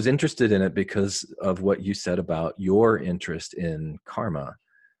I was interested in it because of what you said about your interest in karma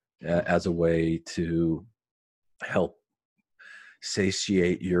as a way to help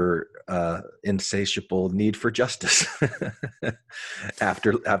satiate your insatiable need for justice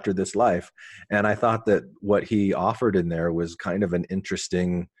after this life. And I thought that what he offered in there was kind of an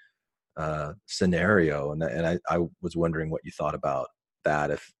interesting scenario, and I was wondering what you thought about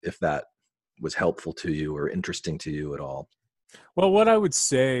that, if that was helpful to you or interesting to you at all. Well, what I would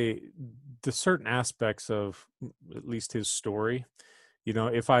say, the certain aspects of at least his story,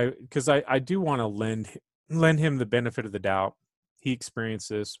 because I do want to lend him the benefit of the doubt. He experienced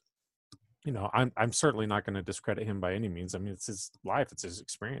this. I'm certainly not going to discredit him by any means. I mean, it's his life, it's his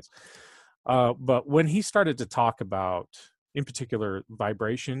experience. But when he started to talk about, in particular,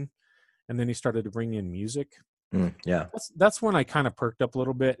 vibration, and then he started to bring in music, that's when I kind of perked up a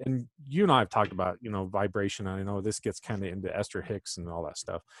little bit. And you and I have talked about, vibration. I know this gets kind of into Esther Hicks and all that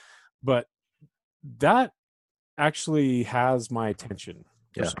stuff, but that actually has my attention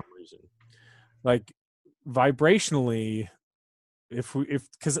for some reason. Like, vibrationally,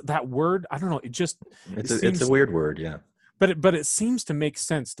 because that word, I don't know, it's a weird word, yeah. But it seems to make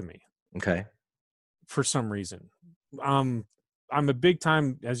sense to me. Okay. For some reason. I'm a big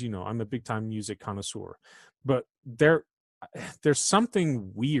time, as you know, I'm a big time music connoisseur, but there's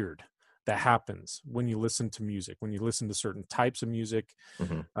something weird that happens when you listen to music, when you listen to certain types of music.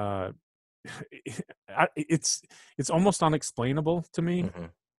 Mm-hmm. It's almost unexplainable to me. Mm-hmm.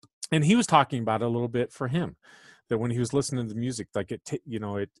 And he was talking about it a little bit for him, that when he was listening to the music, like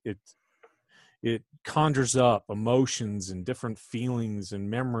it conjures up emotions and different feelings and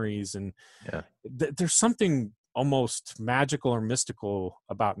memories, and there's something almost magical or mystical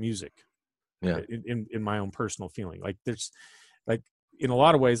about music. In my own personal feeling, like there's, like, in a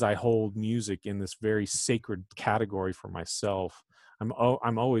lot of ways, I hold music in this very sacred category for myself. I'm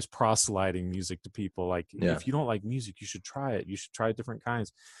always proselyting music to people. Like, if you don't like music, you should try it. You should try different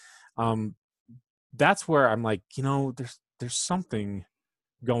kinds. That's where I'm like, there's something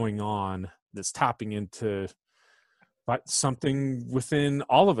going on that's tapping into something within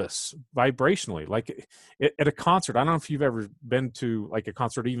all of us vibrationally. Like at a concert, I don't know if you've ever been to like a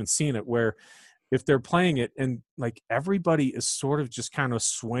concert or even seen it, where if they're playing it and like everybody is sort of just kind of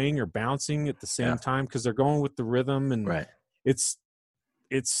swaying or bouncing at the same time because they're going with the rhythm, and it's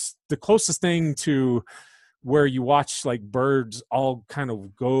the closest thing to where you watch like birds all kind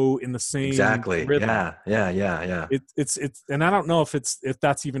of go in the same rhythm. Yeah. It's and I don't know if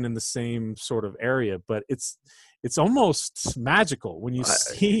that's even in the same sort of area, but it's it's almost magical when you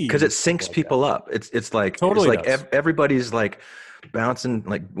see, because it syncs like people up. It's like Totally it's like does. everybody's like bouncing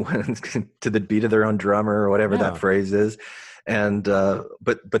like to the beat of their own drummer or whatever Yeah. that phrase is. And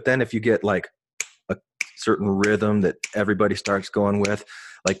but then if you get like a certain rhythm that everybody starts going with,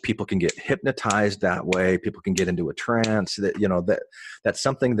 like people can get hypnotized that way. People can get into a trance. That, you know, that's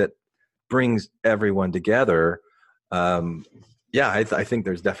something that brings everyone together. Yeah, I think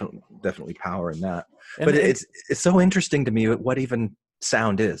there's definitely power in that. But it's so interesting to me what even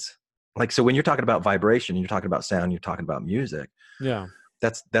sound is. Like, so when you're talking about vibration, you're talking about sound, you're talking about music. Yeah.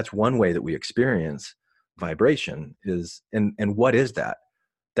 That's one way that we experience vibration is, and what is that?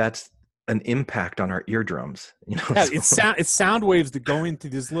 That's an impact on our eardrums. You know, Yeah, it's sound waves that go into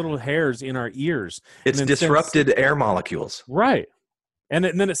these little hairs in our ears. it's and then disrupted air molecules. Right. And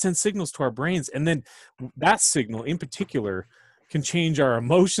then it sends signals to our brains. And then that signal in particular can change our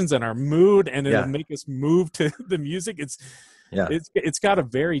emotions and our mood, and it'll make us move to the music. It's got a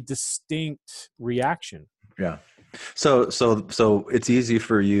very distinct reaction. Yeah. So it's easy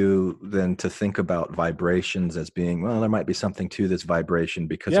for you then to think about vibrations as being, well, there might be something to this vibration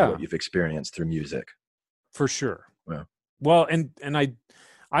because of what you've experienced through music. For sure. Yeah. Well, and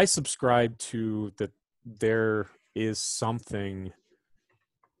I subscribe to that there is something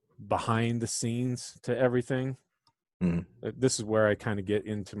behind the scenes to everything. Mm. This is where I kind of get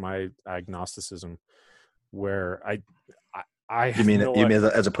into my agnosticism, where I you mean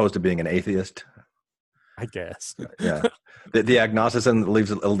as opposed to being an atheist? I guess. Yeah. The agnosticism leaves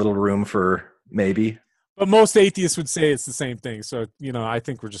a little room for maybe. But most atheists would say it's the same thing. So, you know, I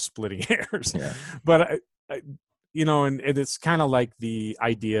think we're just splitting hairs. Yeah. But, you know, and it's kind of like the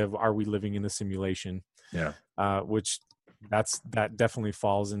idea of, are we living in a simulation? Yeah. Which that definitely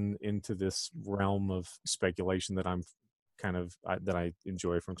falls into this realm of speculation that I'm kind of that I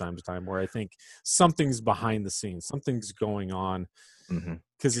enjoy from time to time, where I think something's behind the scenes, something's going on,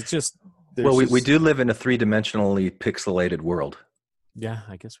 because it's just we do live in a 3-dimensionally pixelated world. Yeah,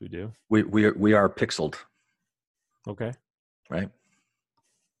 I guess we do. We are pixeled. Okay. Right.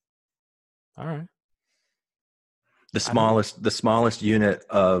 All right. The smallest unit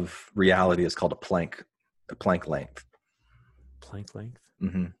of reality is called a Planck length. Planck length?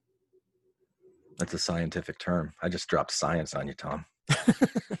 Mm-hmm. That's a scientific term. I just dropped science on you, Tom.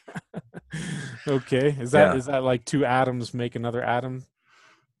 Okay. Is that like 2 atoms make another atom?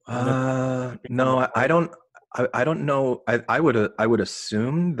 No, I don't know. I would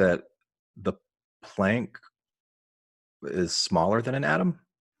assume that the Planck is smaller than an atom.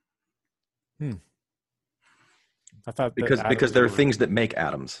 I thought because there are things that make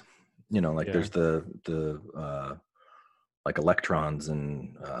atoms. You know, like there's the like electrons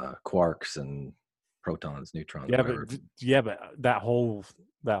and quarks and protons, neutrons. But that whole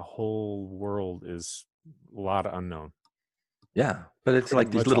world is a lot of unknown. Yeah, but it's like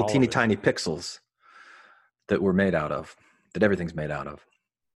these little teeny tiny pixels that we're made out of, that everything's made out of.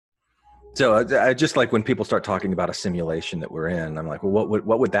 So I just like when people start talking about a simulation that we're in, I'm like, well,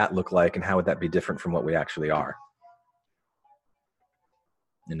 what would that look like, and how would that be different from what we actually are?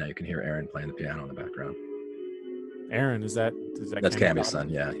 And now you can hear Aaron playing the piano in the background. Aaron, is that that's Cammy's son?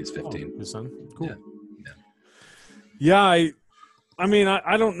 Yeah, he's 15. Oh, his son, cool. Yeah. I mean,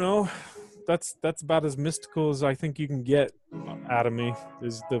 I don't know. That's about as mystical as I think you can get out of me,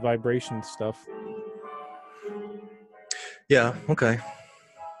 is the vibration stuff. Yeah. Okay.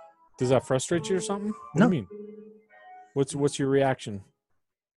 Does that frustrate you or something? No. What do you mean? What's your reaction?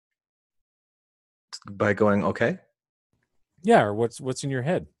 By going okay? Yeah, or what's in your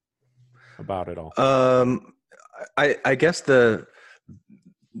head about it all? I guess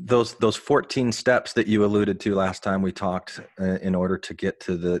those 14 steps that you alluded to last time we talked, in order to get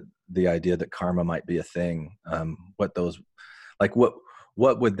to the idea that karma might be a thing. What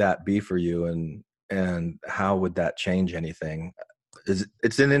would that be for you, and how would that change anything?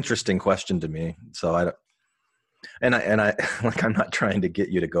 It's an interesting question to me. So I like, I'm not trying to get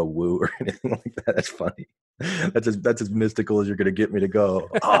you to go woo or anything like that. That's funny. That's as mystical as you're going to get me to go.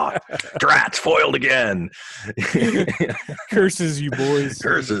 Drats foiled again. Curses, you boys.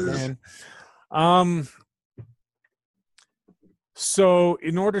 Curses. So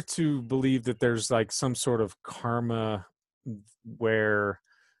in order to believe that there's like some sort of karma, where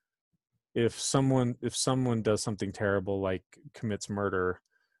if someone does something terrible, like commits murder,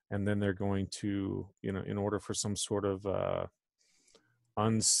 and then they're going to, you know, in order for some sort of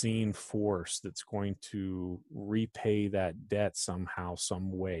unseen force that's going to repay that debt somehow,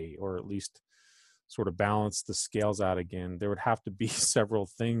 some way, or at least sort of balance the scales out again, there would have to be several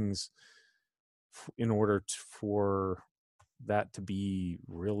things in order for that to be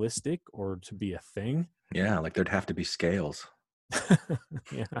realistic or to be a thing. Yeah, like there'd have to be scales.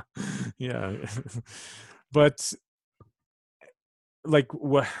 Yeah, yeah. But like,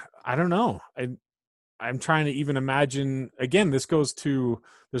 what? I don't know. I'm trying to even imagine. Again, this goes to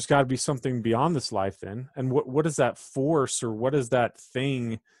there's got to be something beyond this life, then. And what is that force, or what is that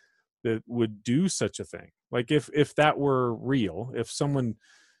thing that would do such a thing? Like, if that were real, if someone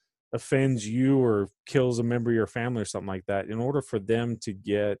offends you or kills a member of your family or something like that, in order for them to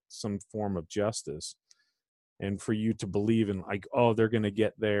get some form of justice, and for you to believe in, like, oh, they're going to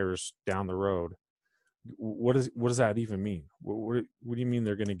get theirs down the road. What does that even mean? What do you mean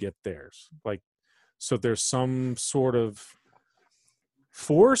they're going to get theirs? Like, so there's some sort of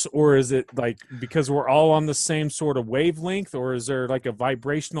force, or is it like because we're all on the same sort of wavelength, or is there like a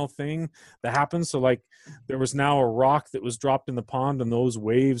vibrational thing that happens? So like there was now a rock that was dropped in the pond, and those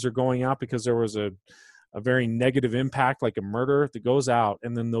waves are going out because there was a very negative impact, like a murder that goes out,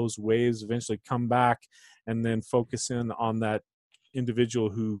 and then those waves eventually come back and then focus in on that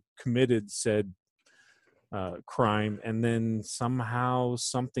individual who committed said crime, and then somehow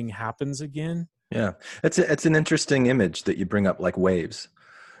something happens again. Yeah, it's an interesting image that you bring up, like waves.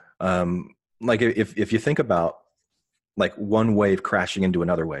 Like if you think about like one wave crashing into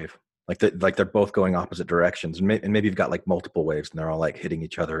another wave, like they're both going opposite directions, and maybe you've got like multiple waves and they're all like hitting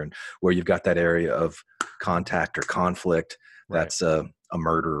each other, and where you've got that area of contact or conflict, that's a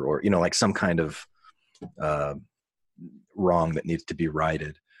murder, or like some kind of wrong that needs to be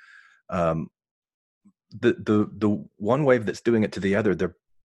righted. The one wave that's doing it to the other, they're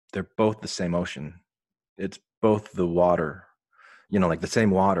both the same ocean. It's both the water, like the same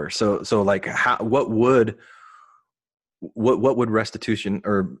water. So like what would restitution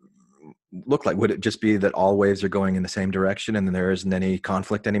or look like? Would it just be that all waves are going in the same direction and then there isn't any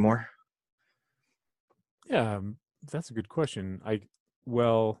conflict anymore? Yeah, that's a good question.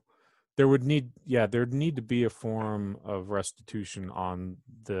 There'd need to be a form of restitution on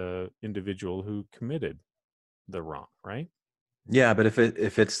the individual who committed the wrong, right? Yeah, but if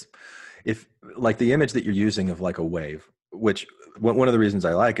like the image that you're using of like a wave, which one of the reasons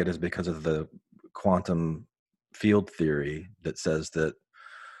I like it is because of the quantum field theory that says that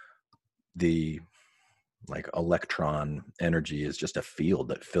the like electron energy is just a field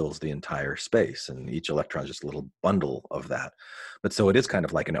that fills the entire space, and each electron is just a little bundle of that. But so it is kind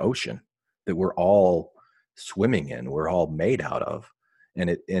of like an ocean that we're all swimming in, we're all made out of,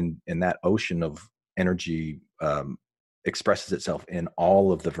 and it in that ocean of energy expresses itself in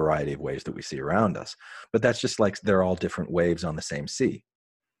all of the variety of waves that we see around us. But that's just like they're all different waves on the same sea.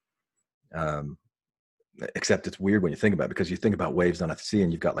 Except it's weird when you think about it, because you think about waves on a sea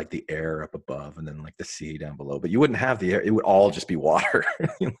and you've got like the air up above and then like the sea down below, but you wouldn't have the air. It would all just be water.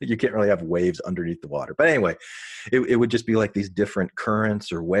 You can't really have waves underneath the water. But anyway, it would just be like these different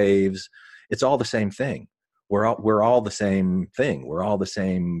currents or waves. It's all the same thing. We're all the same thing. We're all the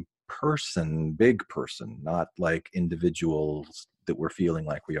same person, big person, not like individuals that we're feeling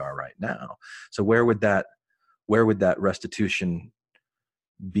like we are right now. So where would that restitution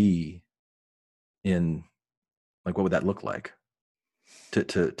be in, like, what would that look like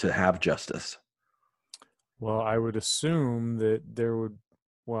to have justice? Well, I would assume that there would,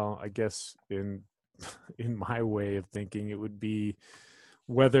 I guess in my way of thinking, it would be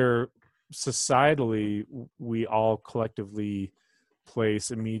whether societally we all collectively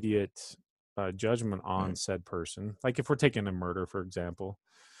place immediate judgment on said person. Like if we're taking a murder, for example.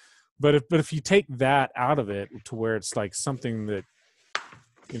 But if you take that out of it to where it's like something that,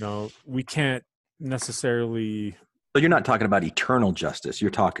 we can't necessarily. So you're not talking about eternal justice.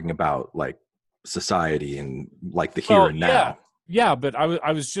 You're talking about like society and like the here and now. Yeah, but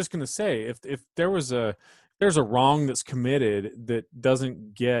I was just going to say, if there's a wrong that's committed that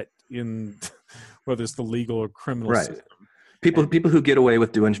doesn't get in, whether it's the legal or criminal system. People who get away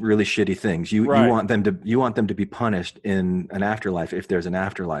with doing really shitty things, you want them to be punished in an afterlife if there's an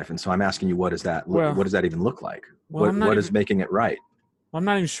afterlife. And so I'm asking you, what does that even look like? What is making it right? I'm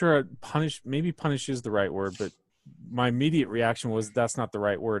not even sure maybe punish is the right word, but my immediate reaction was that's not the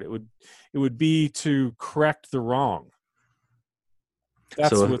right word. It would be to correct the wrong.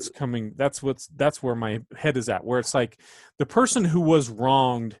 That's what's coming. That's where my head is at, where it's like the person who was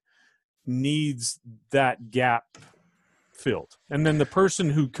wronged needs that gap filled, and then the person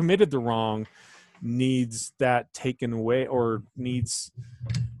who committed the wrong needs that taken away, or needs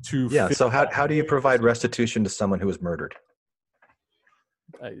to so how do you provide restitution to someone who was murdered?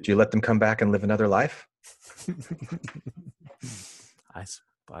 Do you let them come back and live another life? I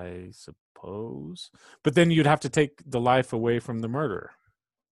suppose, but then you'd have to take the life away from the murderer.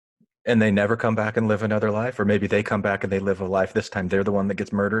 And they never come back and live another life? Or maybe they come back and they live a life, this time they're the one that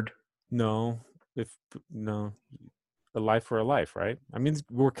gets murdered? No, If no, a life for a life, right? I mean,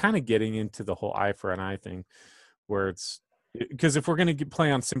 we're kind of getting into the whole eye for an eye thing, where it's because if we're going to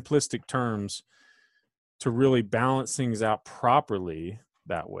play on simplistic terms to really balance things out properly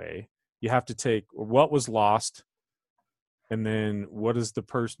that way, you have to take what was lost, and then what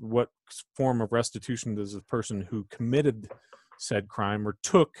form of restitution does the person who committed said crime or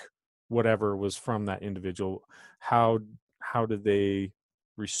took whatever was from that individual, how did they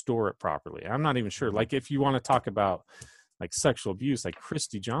restore it properly? I'm not even sure. Like, if you want to talk about like sexual abuse, like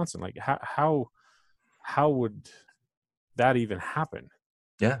Christy Johnson, like how would that even happen?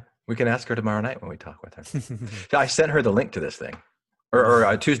 Yeah, we can ask her tomorrow night when we talk with her. I sent her the link to this thing,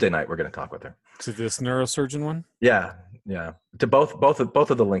 or Tuesday night we're going to talk with her. To this neurosurgeon one? Yeah. To both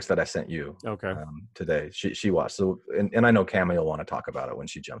of the links that I sent you. Okay. Today, she watched. So, and I know Cammie will want to talk about it when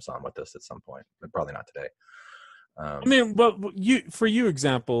she jumps on with us at some point, but probably not today. I mean, well, for you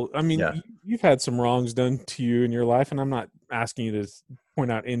example, I mean, you've had some wrongs done to you in your life, and I'm not asking you to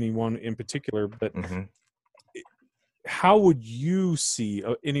point out anyone in particular, but how would you see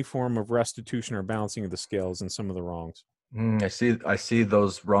any form of restitution or balancing of the scales in some of the wrongs? I see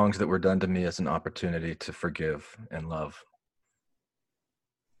those wrongs that were done to me as an opportunity to forgive and love.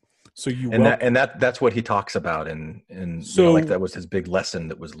 So that's what he talks about, and so, like, that was his big lesson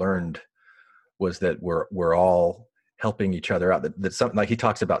that was learned, was that we're all helping each other out. That something like he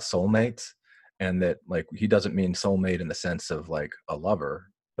talks about soulmates, and that, like, he doesn't mean soulmate in the sense of like a lover,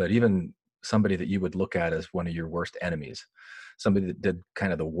 but even somebody that you would look at as one of your worst enemies, somebody that did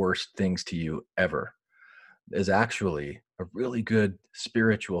kind of the worst things to you ever, is actually a really good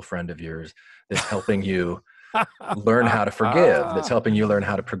spiritual friend of yours that's helping you learn how to forgive, that's helping you learn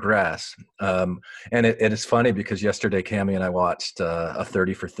how to progress. And it is funny because yesterday Cammie and I watched a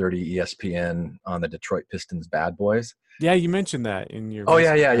 30 for 30 ESPN on the Detroit Pistons Bad Boys. Yeah, you mentioned that in your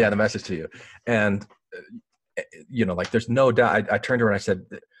message. The message to you. And like, there's no doubt. I turned to her and I said,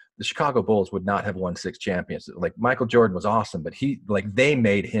 the Chicago Bulls would not have won 6 champions. Like, Michael Jordan was awesome, but they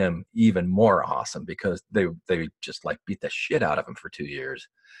made him even more awesome because they just like beat the shit out of him for 2 years.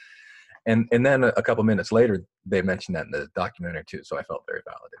 And then a couple minutes later, they mentioned that in the documentary too. So I felt very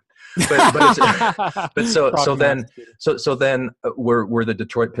validated. So then were the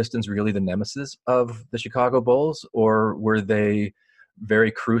Detroit Pistons really the nemesis of the Chicago Bulls, or were they very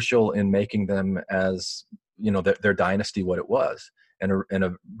crucial in making them, as their dynasty, what it was, and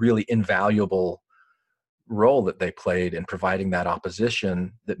a really invaluable role that they played in providing that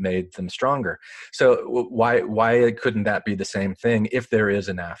opposition that made them stronger? So why couldn't that be the same thing if there is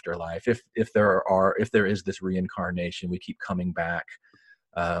an afterlife, if there is this reincarnation, we keep coming back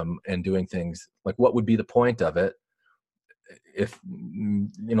and doing things? Like, what would be the point of it if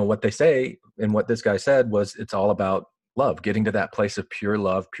what they say and what this guy said was it's all about love, getting to that place of pure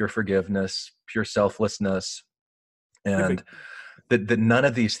love, pure forgiveness, pure selflessness, and that none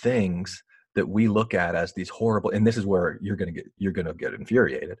of these things that we look at as these horrible, and this is where you're going to get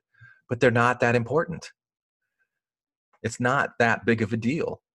infuriated, but they're not that important. It's not that big of a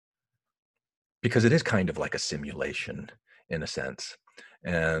deal, because it is kind of like a simulation in a sense.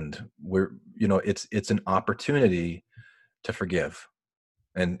 And it's an opportunity to forgive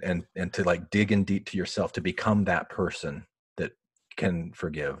and to, like, dig in deep to yourself to become that person that can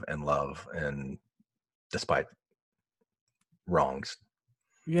forgive and love, and despite wrongs.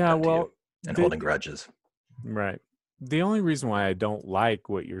 Yeah, well, and holding grudges. Right. The only reason why I don't like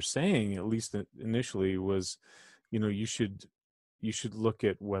what you're saying, at least initially, was, you should look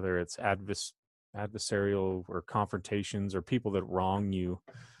at whether it's adversarial or confrontations or people that wrong you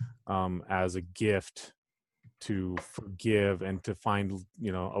as a gift to forgive and to find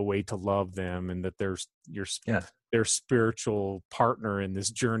a way to love them, and that there's their spiritual partner in this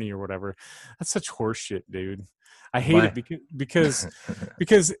journey or whatever. That's such horseshit, dude. I hate it because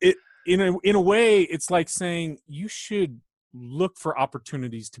it, in a way, it's like saying you should look for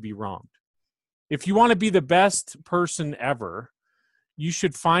opportunities to be wronged. If you want to be the best person ever, you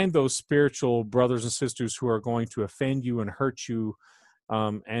should find those spiritual brothers and sisters who are going to offend you and hurt you,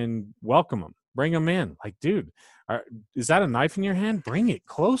 and welcome them. Bring them in. Like, dude, is that a knife in your hand? Bring it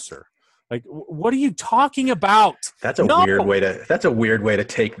closer. Like, what are you talking about? That's a weird way to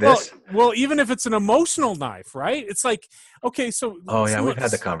take this. Well, even if it's an emotional knife, right? It's like, okay, so. Oh yeah, we've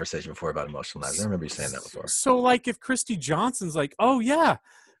had the conversation before about emotional knives. I remember you saying that before. So, like, if Christy Johnson's like, oh yeah,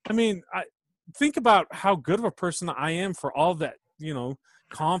 I mean, think about how good of a person I am for all that,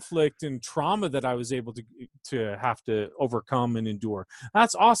 conflict and trauma that I was able to have to overcome and endure.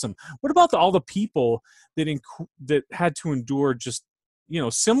 That's awesome. What about all the people that had to endure just,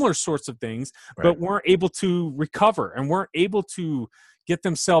 similar sorts of things, right, but weren't able to recover and weren't able to, get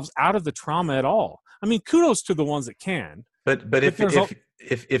themselves out of the trauma at all. I mean, kudos to the ones that can. But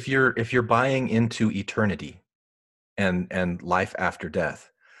if you're buying into eternity and life after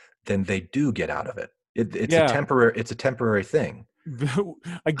death, then they do get out of it. It's a temporary thing.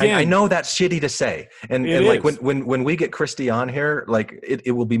 Again, I know that's shitty to say, and like when we get Christy on here, like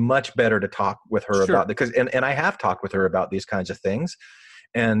it will be much better to talk with her about, because and I have talked with her about these kinds of things,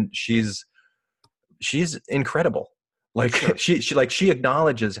 and she's incredible. Like she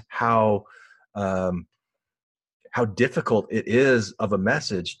acknowledges how difficult it is of a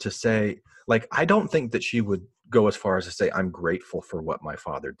message to say. Like, I don't think that she would go as far as to say, I'm grateful for what my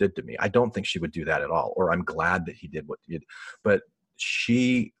father did to me. I don't think she would do that at all. Or I'm glad that he did what he did. But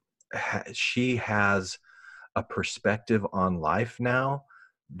she has a perspective on life now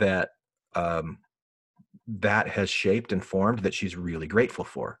that that has shaped and formed, that she's really grateful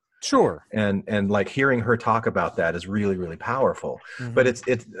for. Sure. And like hearing her talk about that is really, really powerful. Mm-hmm. But it's,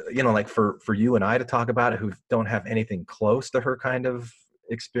 you know, like for you and I to talk about it, who don't have anything close to her kind of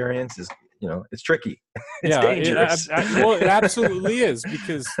experience, is, you know, it's tricky. It's dangerous. Well, it absolutely is,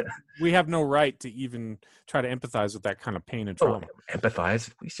 because we have no right to even try to empathize with that kind of pain and trauma.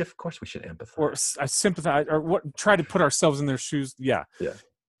 Empathize? Of course we should empathize. Or sympathize, or try to put ourselves in their shoes. Yeah.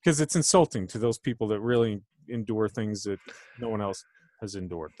 Because it's insulting to those people that really endure things that no one else has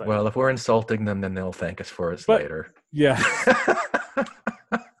endured. But, well, if we're insulting them, then they'll thank us for it later. Yeah.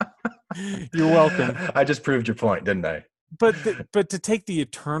 You're welcome. I just proved your point, didn't I? But to take the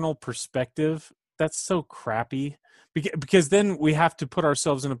eternal perspective, that's so crappy, because then we have to put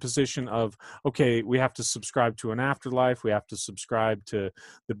ourselves in a position of, okay, we have to subscribe to an afterlife. We have to subscribe to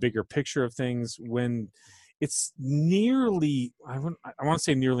the bigger picture of things, when it's nearly, I want to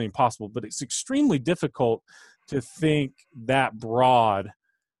say nearly impossible, but it's extremely difficult to think that broad,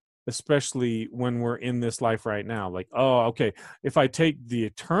 especially when we're in this life right now. Like, oh, okay, if I take the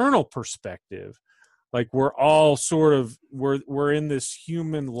eternal perspective, like we're all sort of, we're in this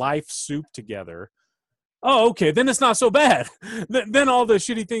human life soup together. Oh, okay, then it's not so bad. Then all the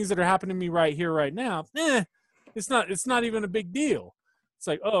shitty things that are happening to me right here, right now, it's not even a big deal. It's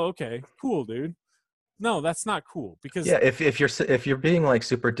like, oh, okay, cool, dude. No, that's not cool, because if you're being like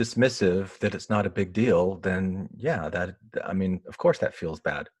super dismissive that it's not a big deal, then I mean, of course that feels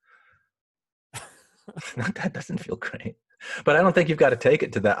bad. That doesn't feel great. But I don't think you've got to take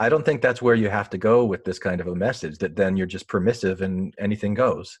it to that. I don't think that's where you have to go with this kind of a message, that then you're just permissive and anything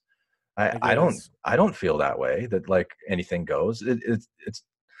goes. I don't feel that way, that like anything goes. It's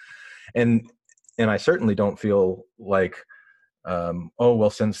and I certainly don't feel like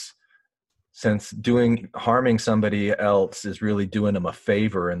since harming somebody else is really doing them a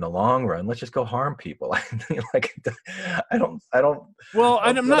favor in the long run, let's just go harm people. Like, I don't. Well,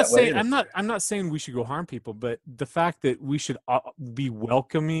 I'm not saying we should go harm people, but the fact that we should be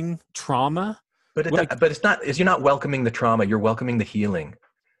welcoming trauma. But it's not. You're not welcoming the trauma. You're welcoming the healing.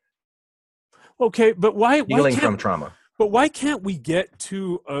 Okay, but why healing from trauma? But why can't we get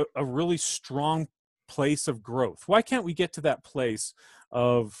to a really strong place of growth? Why can't we get to that place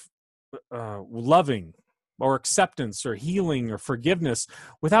of loving or acceptance or healing or forgiveness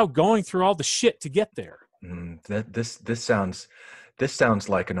without going through all the shit to get there? This sounds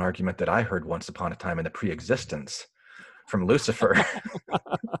like an argument that I heard once upon a time in the pre-existence from Lucifer.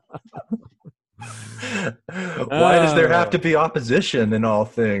 Why does there have to be opposition in all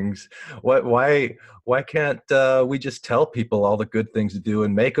things? Why can't we just tell people all the good things to do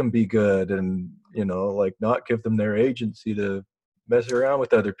and make them be good, and, you know, like not give them their agency to mess around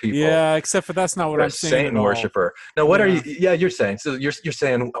with other people? Yeah, except for that's not what I'm saying. Satan worshiper. Now, what are you? Yeah, you're saying. So you're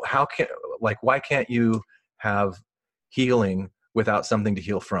saying, why can't you have healing without something to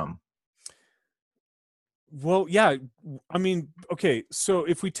heal from? Well, yeah, I mean, okay, so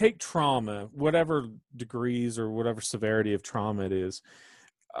if we take trauma, whatever degrees or whatever severity of trauma it is,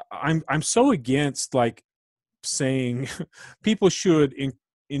 I'm so against like saying people should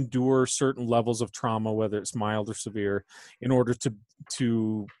endure certain levels of trauma, whether it's mild or severe, in order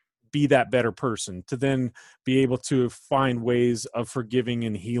to be that better person, to then be able to find ways of forgiving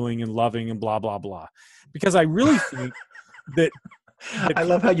and healing and loving and blah, blah, blah. Because I really think that I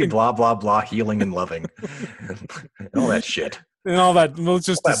love how you blah, blah, blah, healing and loving. All that shit. And all that, let's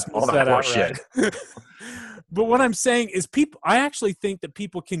just dismiss that out. Shit. But what I'm saying is I actually think that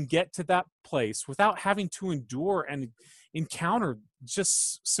people can get to that place without having to endure and encounter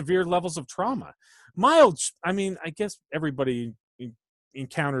just severe levels of trauma. Mild, I mean, I guess everybody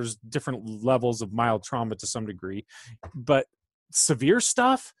encounters different levels of mild trauma to some degree, but severe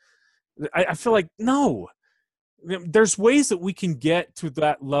stuff, I feel like, no. There's ways that we can get to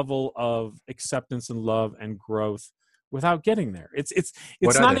that level of acceptance and love and growth without getting there. It's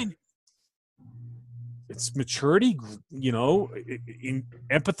What are not they? it's maturity, in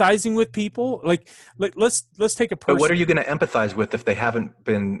empathizing with people. Like let's take a person. But what are you going to empathize with if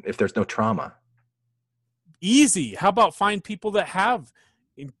if there's no trauma? Easy. How about find people that have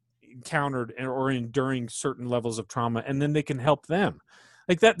encountered or enduring certain levels of trauma, and then they can help them.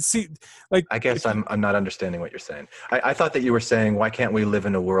 Like that. See, like I guess I'm not understanding what you're saying. I thought that you were saying, why can't we live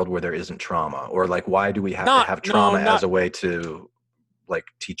in a world where there isn't trauma, or like why do we have to have trauma as a way to like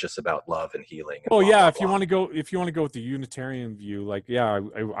teach us about love and healing? And well, blah, yeah. blah, If you blah. want to go with the Unitarian view, like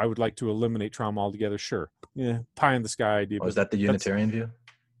I would like to eliminate trauma altogether. Sure. Yeah, pie in the sky idea. Oh, is that the Unitarian view?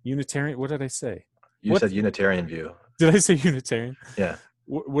 Unitarian? What did I say? You said Unitarian view. Did I say Unitarian? Yeah.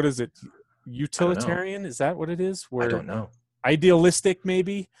 What is it? Utilitarian? Is that what it is? I don't know. Idealistic,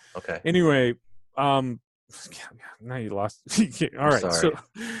 maybe. Okay. Anyway, now you lost. All right. Sorry.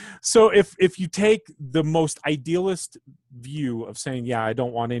 So if you take the most idealist view of saying, yeah, I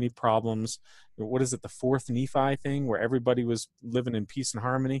don't want any problems. What is it? The fourth Nephi thing, where everybody was living in peace and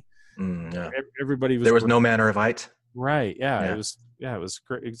harmony. Yeah. Everybody was. There was no manner of height. Right. Yeah. Yeah. It was. Yeah. It was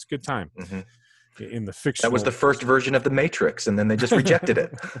great. It was a good time. Mm-hmm. In the fiction. That was the first version of the Matrix, and then they just rejected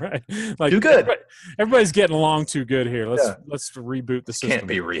it. Right. Like Too good. Everybody's getting along too good here. Let's reboot the system. Can't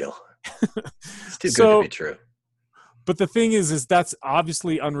be real. It's too good to be true. But the thing is that's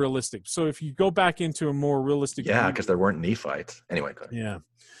obviously unrealistic. So if you go back into a more realistic, because there weren't Nephites anyway. Go ahead. Yeah.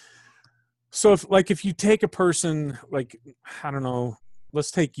 So if you take a person like, I don't know, let's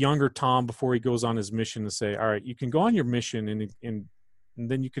take younger Tom before he goes on his mission and say, all right, you can go on your mission and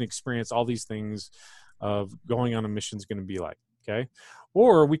then you can experience all these things of going on a mission is going to be like, okay?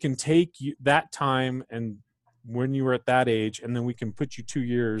 Or we can take that time and when you were at that age, and then we can put you 2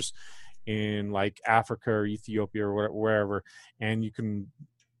 years in like Africa or Ethiopia or wherever, and you can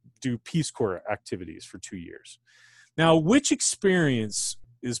do Peace Corps activities for 2 years. Now, which experience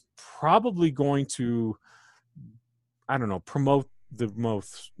is probably going to, I don't know, promote the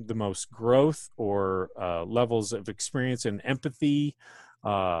most growth or levels of experience and empathy,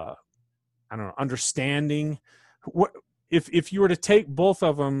 I don't know, understanding? What if you were to take both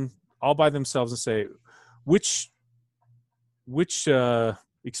of them all by themselves and say which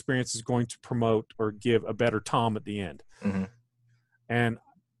experience is going to promote or give a better Tom at the end? Mm-hmm. And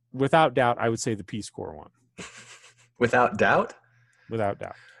without doubt, I would say the Peace Corps one. Without doubt? Without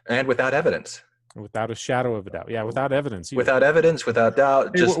doubt. And without evidence? Without a shadow of a doubt. Yeah, without evidence. Either. Without evidence, without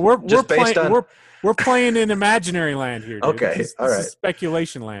doubt, just based on... We're playing in imaginary land here, dude. Okay, this all right. is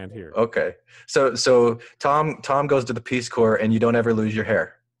speculation land here. Okay. So Tom goes to the Peace Corps and you don't ever lose your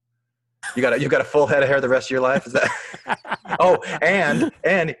hair. You got a full head of hair the rest of your life? Is that Oh, and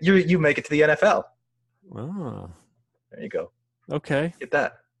you make it to the NFL. Oh. There you go. Okay. Get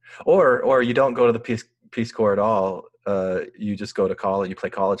that. Or you don't go to the Peace Corps at all. You just go to college, you play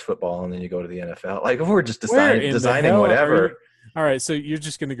college football, and then you go to the NFL. Like, if we're just designing whatever. All right, so you're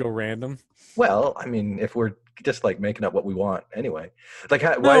just going to go random? Well, I mean, if we're just like making up what we want anyway. Like,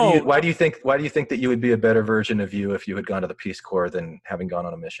 why do you think that you would be a better version of you if you had gone to the Peace Corps than having gone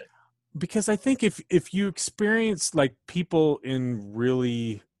on a mission? Because I think if you experience like people in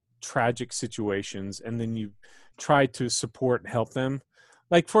really tragic situations and then you try to support and help them,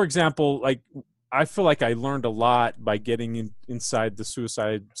 like, for example, like, I feel like I learned a lot by getting inside the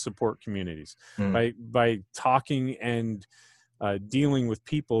suicide support communities, by talking and dealing with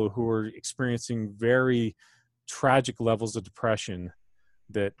people who are experiencing very tragic levels of depression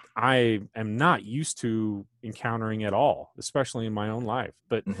that I am not used to encountering at all, especially in my own life.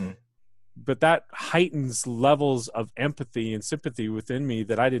 But that heightens levels of empathy and sympathy within me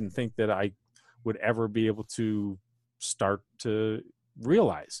that I didn't think that I would ever be able to start to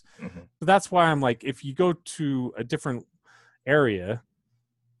realize. So that's why I'm like, if you go to a different area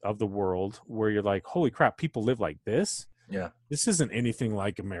of the world where you're like, holy crap, people live like this. Yeah. This isn't anything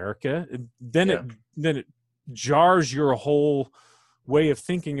like America. Then it jars your whole way of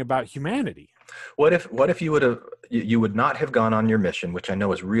thinking about humanity. What if you would not have gone on your mission, which I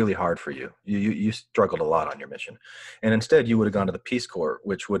know is really hard for you. You struggled a lot on your mission. And instead you would have gone to the Peace Corps,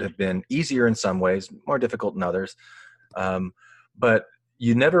 which would have been easier in some ways, more difficult in others. But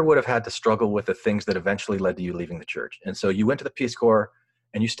you never would have had to struggle with the things that eventually led to you leaving the church. And so you went to the Peace Corps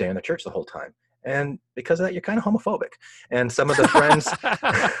and you stay in the church the whole time. And because of that, you're kind of homophobic. And some of the friends,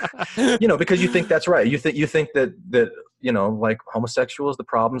 because you think that's right. You think that like homosexuals, the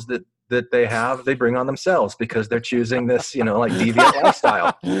problems that they have, they bring on themselves because they're choosing this, like deviant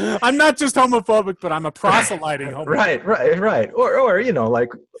lifestyle. I'm not just homophobic, but I'm a proselyting homophobic. Right. Or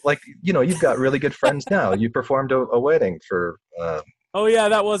you've got really good friends now. You performed a wedding for Oh yeah,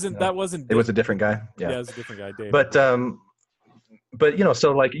 that wasn't. It was a different guy. Yeah, it was a different guy, Dave. But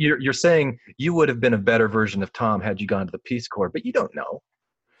so like you're saying you would have been a better version of Tom had you gone to the Peace Corps, but you don't know.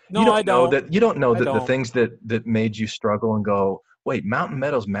 No, I don't. You don't know that the things that made you struggle and go, wait, Mountain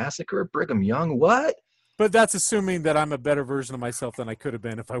Meadows Massacre, Brigham Young, what? But that's assuming that I'm a better version of myself than I could have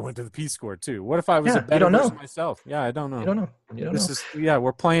been if I went to the Peace Corps too. What if I was a better version of myself? Yeah, I don't know. You don't know.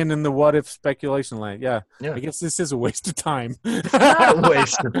 We're playing in the what if speculation land. Yeah. I guess this is a waste of time. It's not a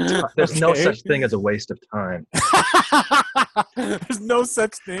waste of time. There's no such thing as a waste of time. There's no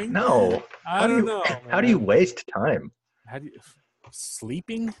such thing. No. I don't know. How do you waste time? How do you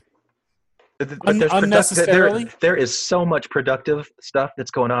sleeping? But Unnecessarily? There is so much productive stuff that's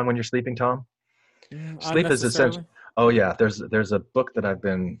going on when you're sleeping, Tom. Sleep is essential. Oh yeah, there's a book that I've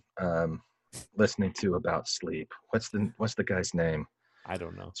been listening to about sleep. What's the guy's name? I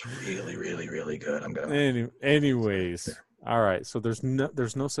don't know. It's really, really, really good. I'm gonna. Anyways, all right. So there's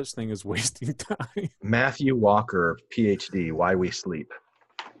no such thing as wasting time. Matthew Walker, PhD. Why We Sleep.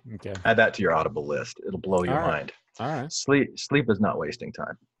 Okay. Add that to your Audible list. It'll blow your mind. All right. Sleep is not wasting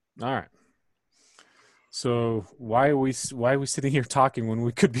time. All right. So why are we sitting here talking when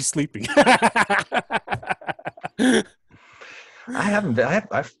we could be sleeping? I've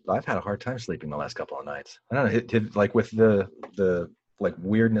had a hard time sleeping the last couple of nights. I don't know, like with the like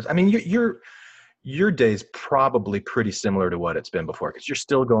weirdness. I mean, your day's probably pretty similar to what it's been before because you're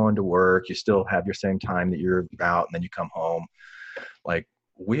still going to work. You still have your same time that you're out, and then you come home. Like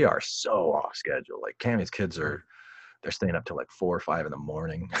we are so off schedule. Like Cammy's kids they're staying up till like 4 or 5 in the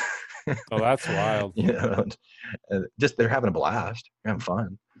morning. Oh, that's wild. Just they're having a blast. They're having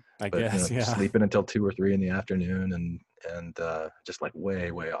fun. I guess, yeah. Sleeping until 2 or 3 in the afternoon and just like way,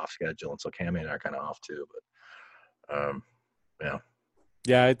 way off schedule. And so Cammy and I are kind of off too. But yeah.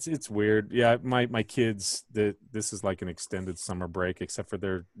 Yeah, it's weird. Yeah, my kids, this is like an extended summer break, except for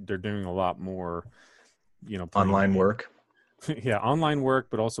they're doing a lot more, online work. Yeah, online work,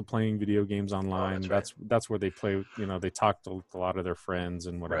 but also playing video games online. Oh, that's where they play. They talk to a lot of their friends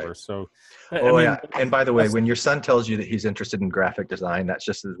and whatever. Right. So, yeah. And by the way, when your son tells you that he's interested in graphic design, that's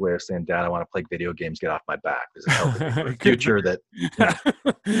just his way of saying, "Dad, I want to play video games. Get off my back." This is helping me for a future that.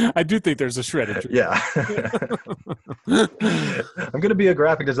 I do think there's a shred of truth. Yeah. I'm going to be a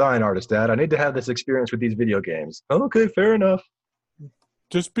graphic design artist, Dad. I need to have this experience with these video games. Okay, fair enough.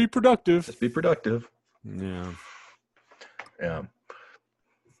 Just be productive. Yeah. Yeah.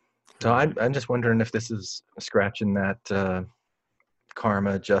 So I'm just wondering if this is scratching that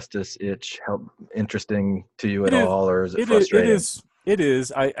karma, justice itch, interesting to you at all, or is it frustrating? It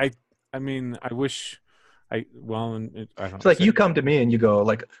is. I mean, I wish. I don't. It's like you come to me and you go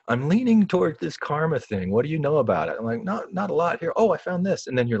like, I'm leaning toward this karma thing. What do you know about it? I'm like, not a lot here. Oh, I found this,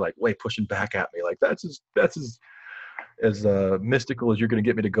 and then you're like, wait, pushing back at me like that's as mystical as you're going to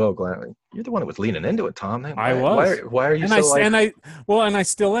get me to go, Glenn. You're the one that was leaning into it, Tom. I was. Why are you and so and I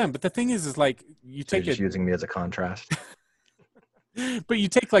still am. But the thing is like you take just using me as a contrast. But you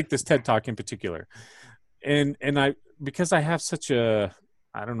take like this TED Talk in particular, and because I have such a,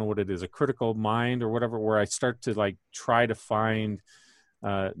 I don't know what it is, a critical mind or whatever, where I start to like try to find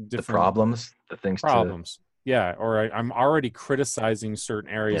different the problems. Yeah, or I'm already criticizing certain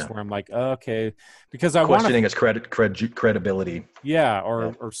areas where I'm like, okay, because I questioning his credibility. Yeah,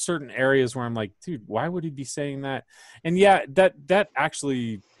 or certain areas where I'm like, dude, why would he be saying that? And yeah, that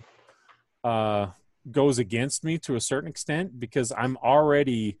actually goes against me to a certain extent because I'm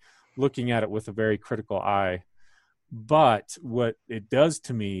already looking at it with a very critical eye. But what it does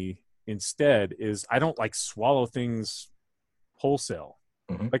to me instead is I don't like swallow things wholesale.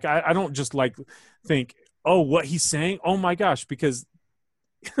 Mm-hmm. Like I don't just like think, oh, what he's saying, oh my gosh, because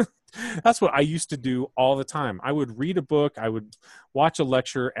that's what I used to do all the time. I would read a book, I would watch a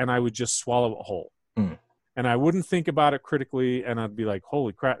lecture, and I would just swallow it whole. Mm. And I wouldn't think about it critically, and I'd be like,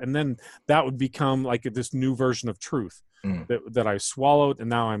 holy crap. And then that would become like this new version of truth that I swallowed, and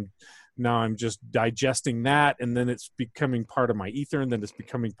now I'm just digesting that, and then it's becoming part of my ether, and then it's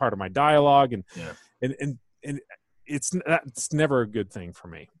becoming part of my dialogue, and it's never a good thing for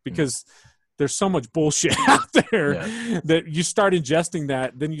me because there's so much bullshit out there that you start ingesting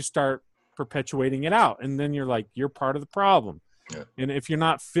that, then you start perpetuating it out, and then you're like, you're part of the problem. Yeah. And if you're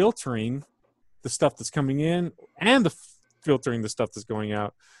not filtering the stuff that's coming in and filtering the stuff that's going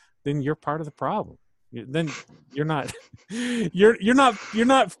out, then you're part of the problem. Then you're not you're not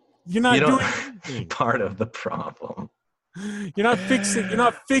doing anything. Part of the problem. You're not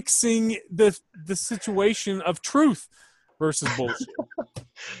fixing the situation of truth versus bullshit.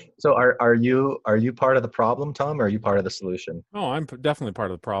 So are you part of the problem, Tom, or are you part of the solution? No, I'm definitely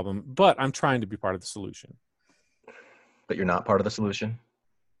part of the problem, but I'm trying to be part of the solution. But you're not part of the solution?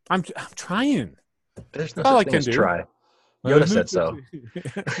 I'm trying. There's no All I such thing can as do. try. Yoda said so.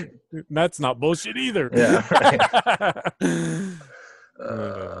 That's not bullshit either. Yeah, right.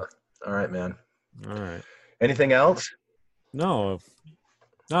 All right, man. All right. Anything else? No,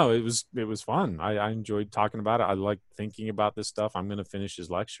 it was fun. I enjoyed talking about it. I like thinking about this stuff. I'm going to finish his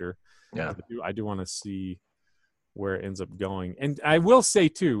lecture. Yeah. I do want to see where it ends up going. And I will say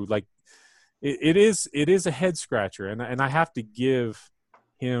too, like it is a head scratcher, and I have to give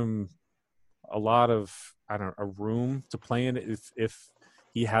him a lot of, I don't know, a room to play in. If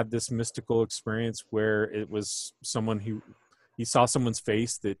he had this mystical experience where it was someone who he saw someone's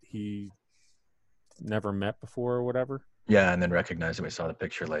face that he never met before or whatever. Yeah, and then recognize him. We saw the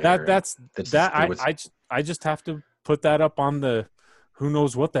picture later. I just have to put that up on the who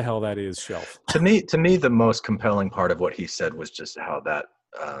knows what the hell that is shelf. To me, the most compelling part of what he said was just how that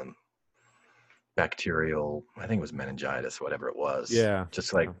bacterial, I think it was meningitis, whatever it was,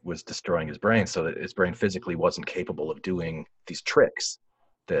 just like was destroying his brain, so that his brain physically wasn't capable of doing these tricks.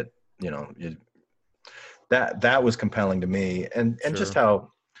 That that was compelling to me, and Sure. just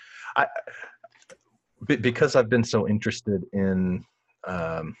how because I've been so interested in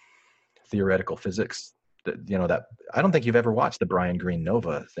theoretical physics, that I don't think you've ever watched the Brian Greene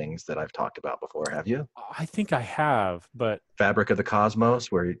Nova things that I've talked about before, have you? I think I have, but Fabric of the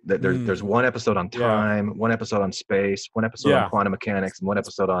Cosmos, where there's one episode on time, one episode on space, one episode on quantum mechanics, and one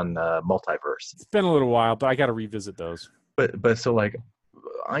episode on multiverse. It's been a little while, but I got to revisit those. But so like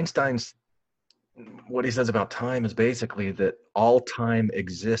Einstein's, what he says about time is basically that all time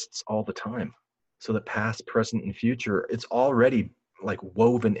exists all the time. So that past, present, and future, it's already like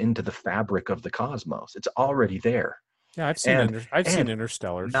woven into the fabric of the cosmos. It's already there. Yeah, I've seen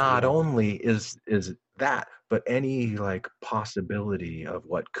Interstellar. Not only is that, but any like possibility of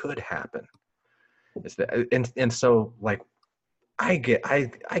what could happen is that, and so like I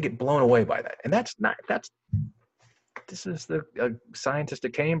get blown away by that. And this is the scientist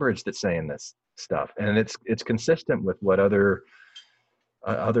at Cambridge that's saying this stuff, and it's consistent with what other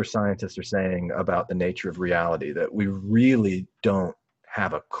scientists are saying about the nature of reality, that we really don't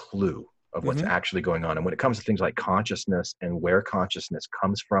have a clue of what's actually going on. And when it comes to things like consciousness and where consciousness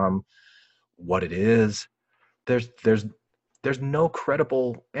comes from, what it is, there's no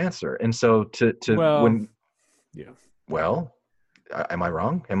credible answer. And so am I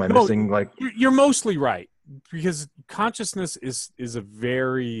wrong? Am I missing like? You're mostly right, because consciousness is a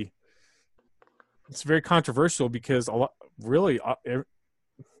very, it's very controversial, because a lot really.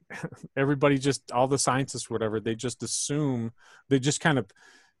 Everybody, just all the scientists, whatever, they just assume, they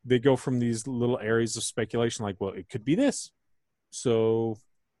go from these little areas of speculation, like, well, it could be this, so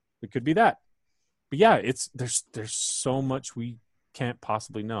it could be that. But yeah, there's so much we can't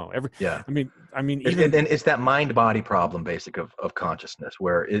possibly know. I mean, even, and it's that mind-body problem, basic of consciousness,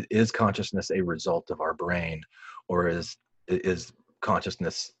 where is consciousness a result of our brain, or is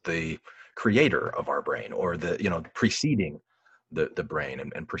consciousness the creator of our brain, or the preceding the brain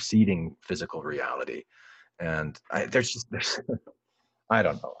and preceding physical reality? And there's I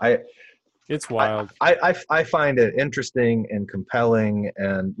don't know. It's wild. I find it interesting and compelling,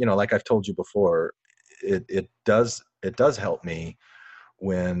 and like I've told you before, it does help me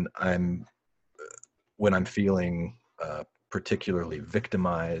when I'm feeling particularly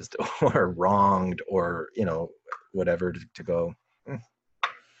victimized or wronged, or whatever, to go,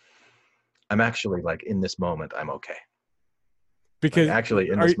 I'm actually like, in this moment I'm okay. Because like, actually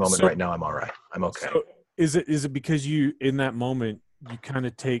in this moment right now I'm all right. I'm okay. So is it because you, in that moment, you kind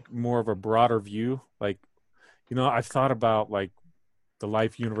of take more of a broader view? Like, I've thought about like the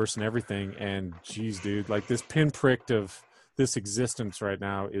life, universe, and everything, and geez, dude, like this pinprick of this existence right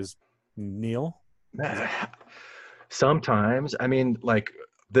now is nil. Sometimes, I mean, like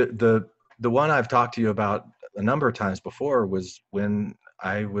the one I've talked to you about a number of times before was when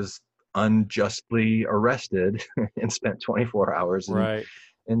I was unjustly arrested and spent 24 hours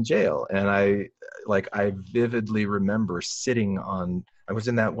in jail. And I vividly remember I was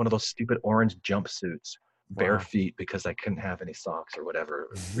in that one of those stupid orange jumpsuits, bare feet, because I couldn't have any socks or whatever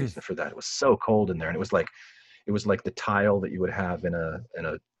reason for that. It was so cold in there, and it was like the tile that you would have in a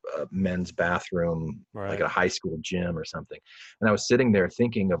men's bathroom, like at a high school gym or something. And I was sitting there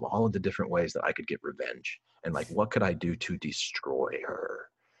thinking of all of the different ways that I could get revenge, and like, what could I do to destroy her?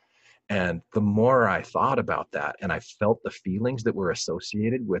 And the more I thought about that, and I felt the feelings that were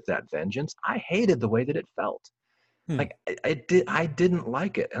associated with that vengeance, I hated the way that it felt. Like I didn't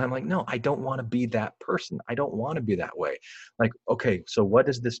like it. And I'm like, no, I don't want to be that person. I don't want to be that way. Like, okay, so what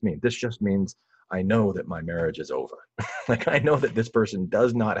does this mean? This just means I know that my marriage is over. Like, I know that this person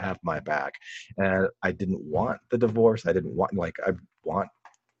does not have my back, and I didn't want the divorce. I want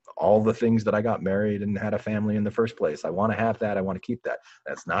all the things that I got married and had a family in the first place. I want to have that. I want to keep that.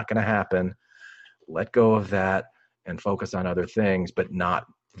 That's not going to happen. Let go of that and focus on other things, but not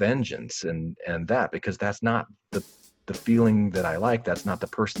vengeance and that, because that's not the feeling that I like. That's not the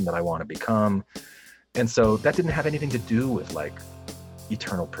person that I want to become. And so that didn't have anything to do with like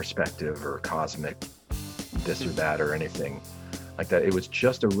eternal perspective or cosmic this or that or anything like that. It was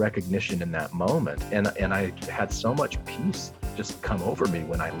just a recognition in that moment. And I had so much peace just come over me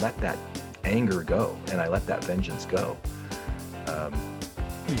when I let that anger go and I let that vengeance go.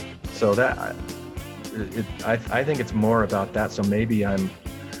 So that I think it's more about that. So maybe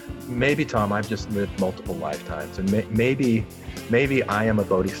Tom, I've just lived multiple lifetimes, and maybe I am a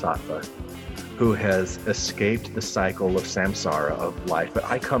bodhisattva who has escaped the cycle of samsara of life, but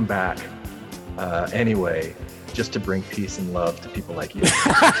I come back anyway, just to bring peace and love to people like you.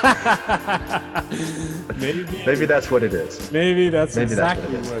 Maybe that's what it is. Maybe that's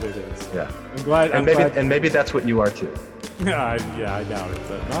exactly what it is. Yeah. I'm glad. And maybe that's what you are too. Yeah, I doubt it,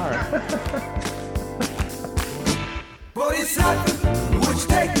 but all right. Bodhisattva, would you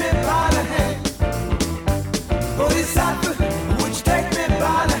take me by the hand? Bodhisattva, would you take me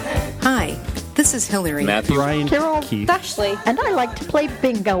by the hand? Hi, this is Hillary. Matthew. Ryan. Carol. Keith. Ashley. And I like to play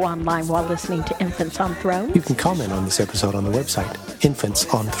bingo online while listening to Infants on Thrones. You can comment on this episode on the website,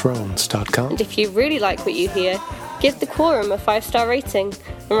 infantsonthrones.com. And if you really like what you hear, give the Quorum a 5-star rating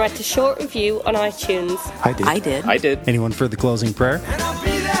and write a short review on iTunes. I did. Anyone for the closing prayer? And I'll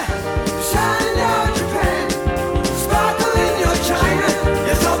be there, shining out your pen, sparkle in your china.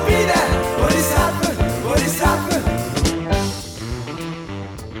 Yes, I'll be there. Bodhisattva, Bodhisattva.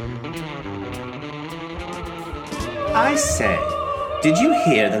 I say, did you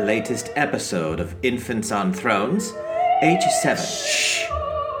hear the latest episode of Infants on Thrones? H7. Shh.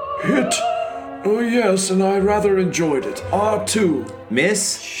 Hit. Oh yes, and I rather enjoyed it. R2.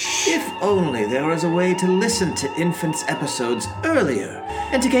 Miss, if only there was a way to listen to Infants episodes earlier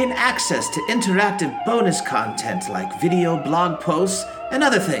and to gain access to interactive bonus content like video blog posts and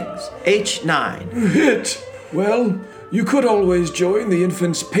other things. H9. Hit. Well, you could always join the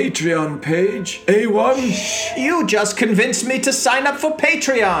Infants Patreon page. A1. You just convinced me to sign up for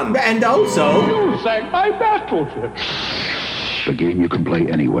Patreon. And also... You sank my battleship. The game you can play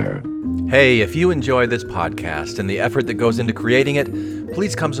anywhere. Hey, if you enjoy this podcast and the effort that goes into creating it,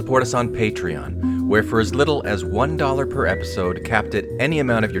 please come support us on Patreon, where for as little as $1 per episode, capped at any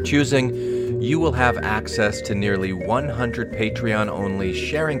amount of your choosing, you will have access to nearly 100 Patreon-only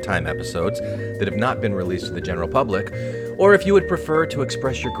sharing time episodes that have not been released to the general public. Or if you would prefer to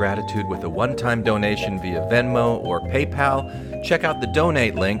express your gratitude with a one-time donation via Venmo or PayPal, check out the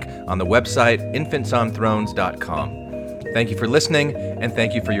donate link on the website infantsonthrones.com. Thank you for listening, and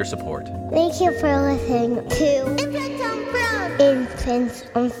thank you for your support. Thank you for listening to Infants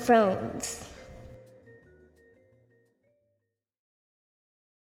on Thrones.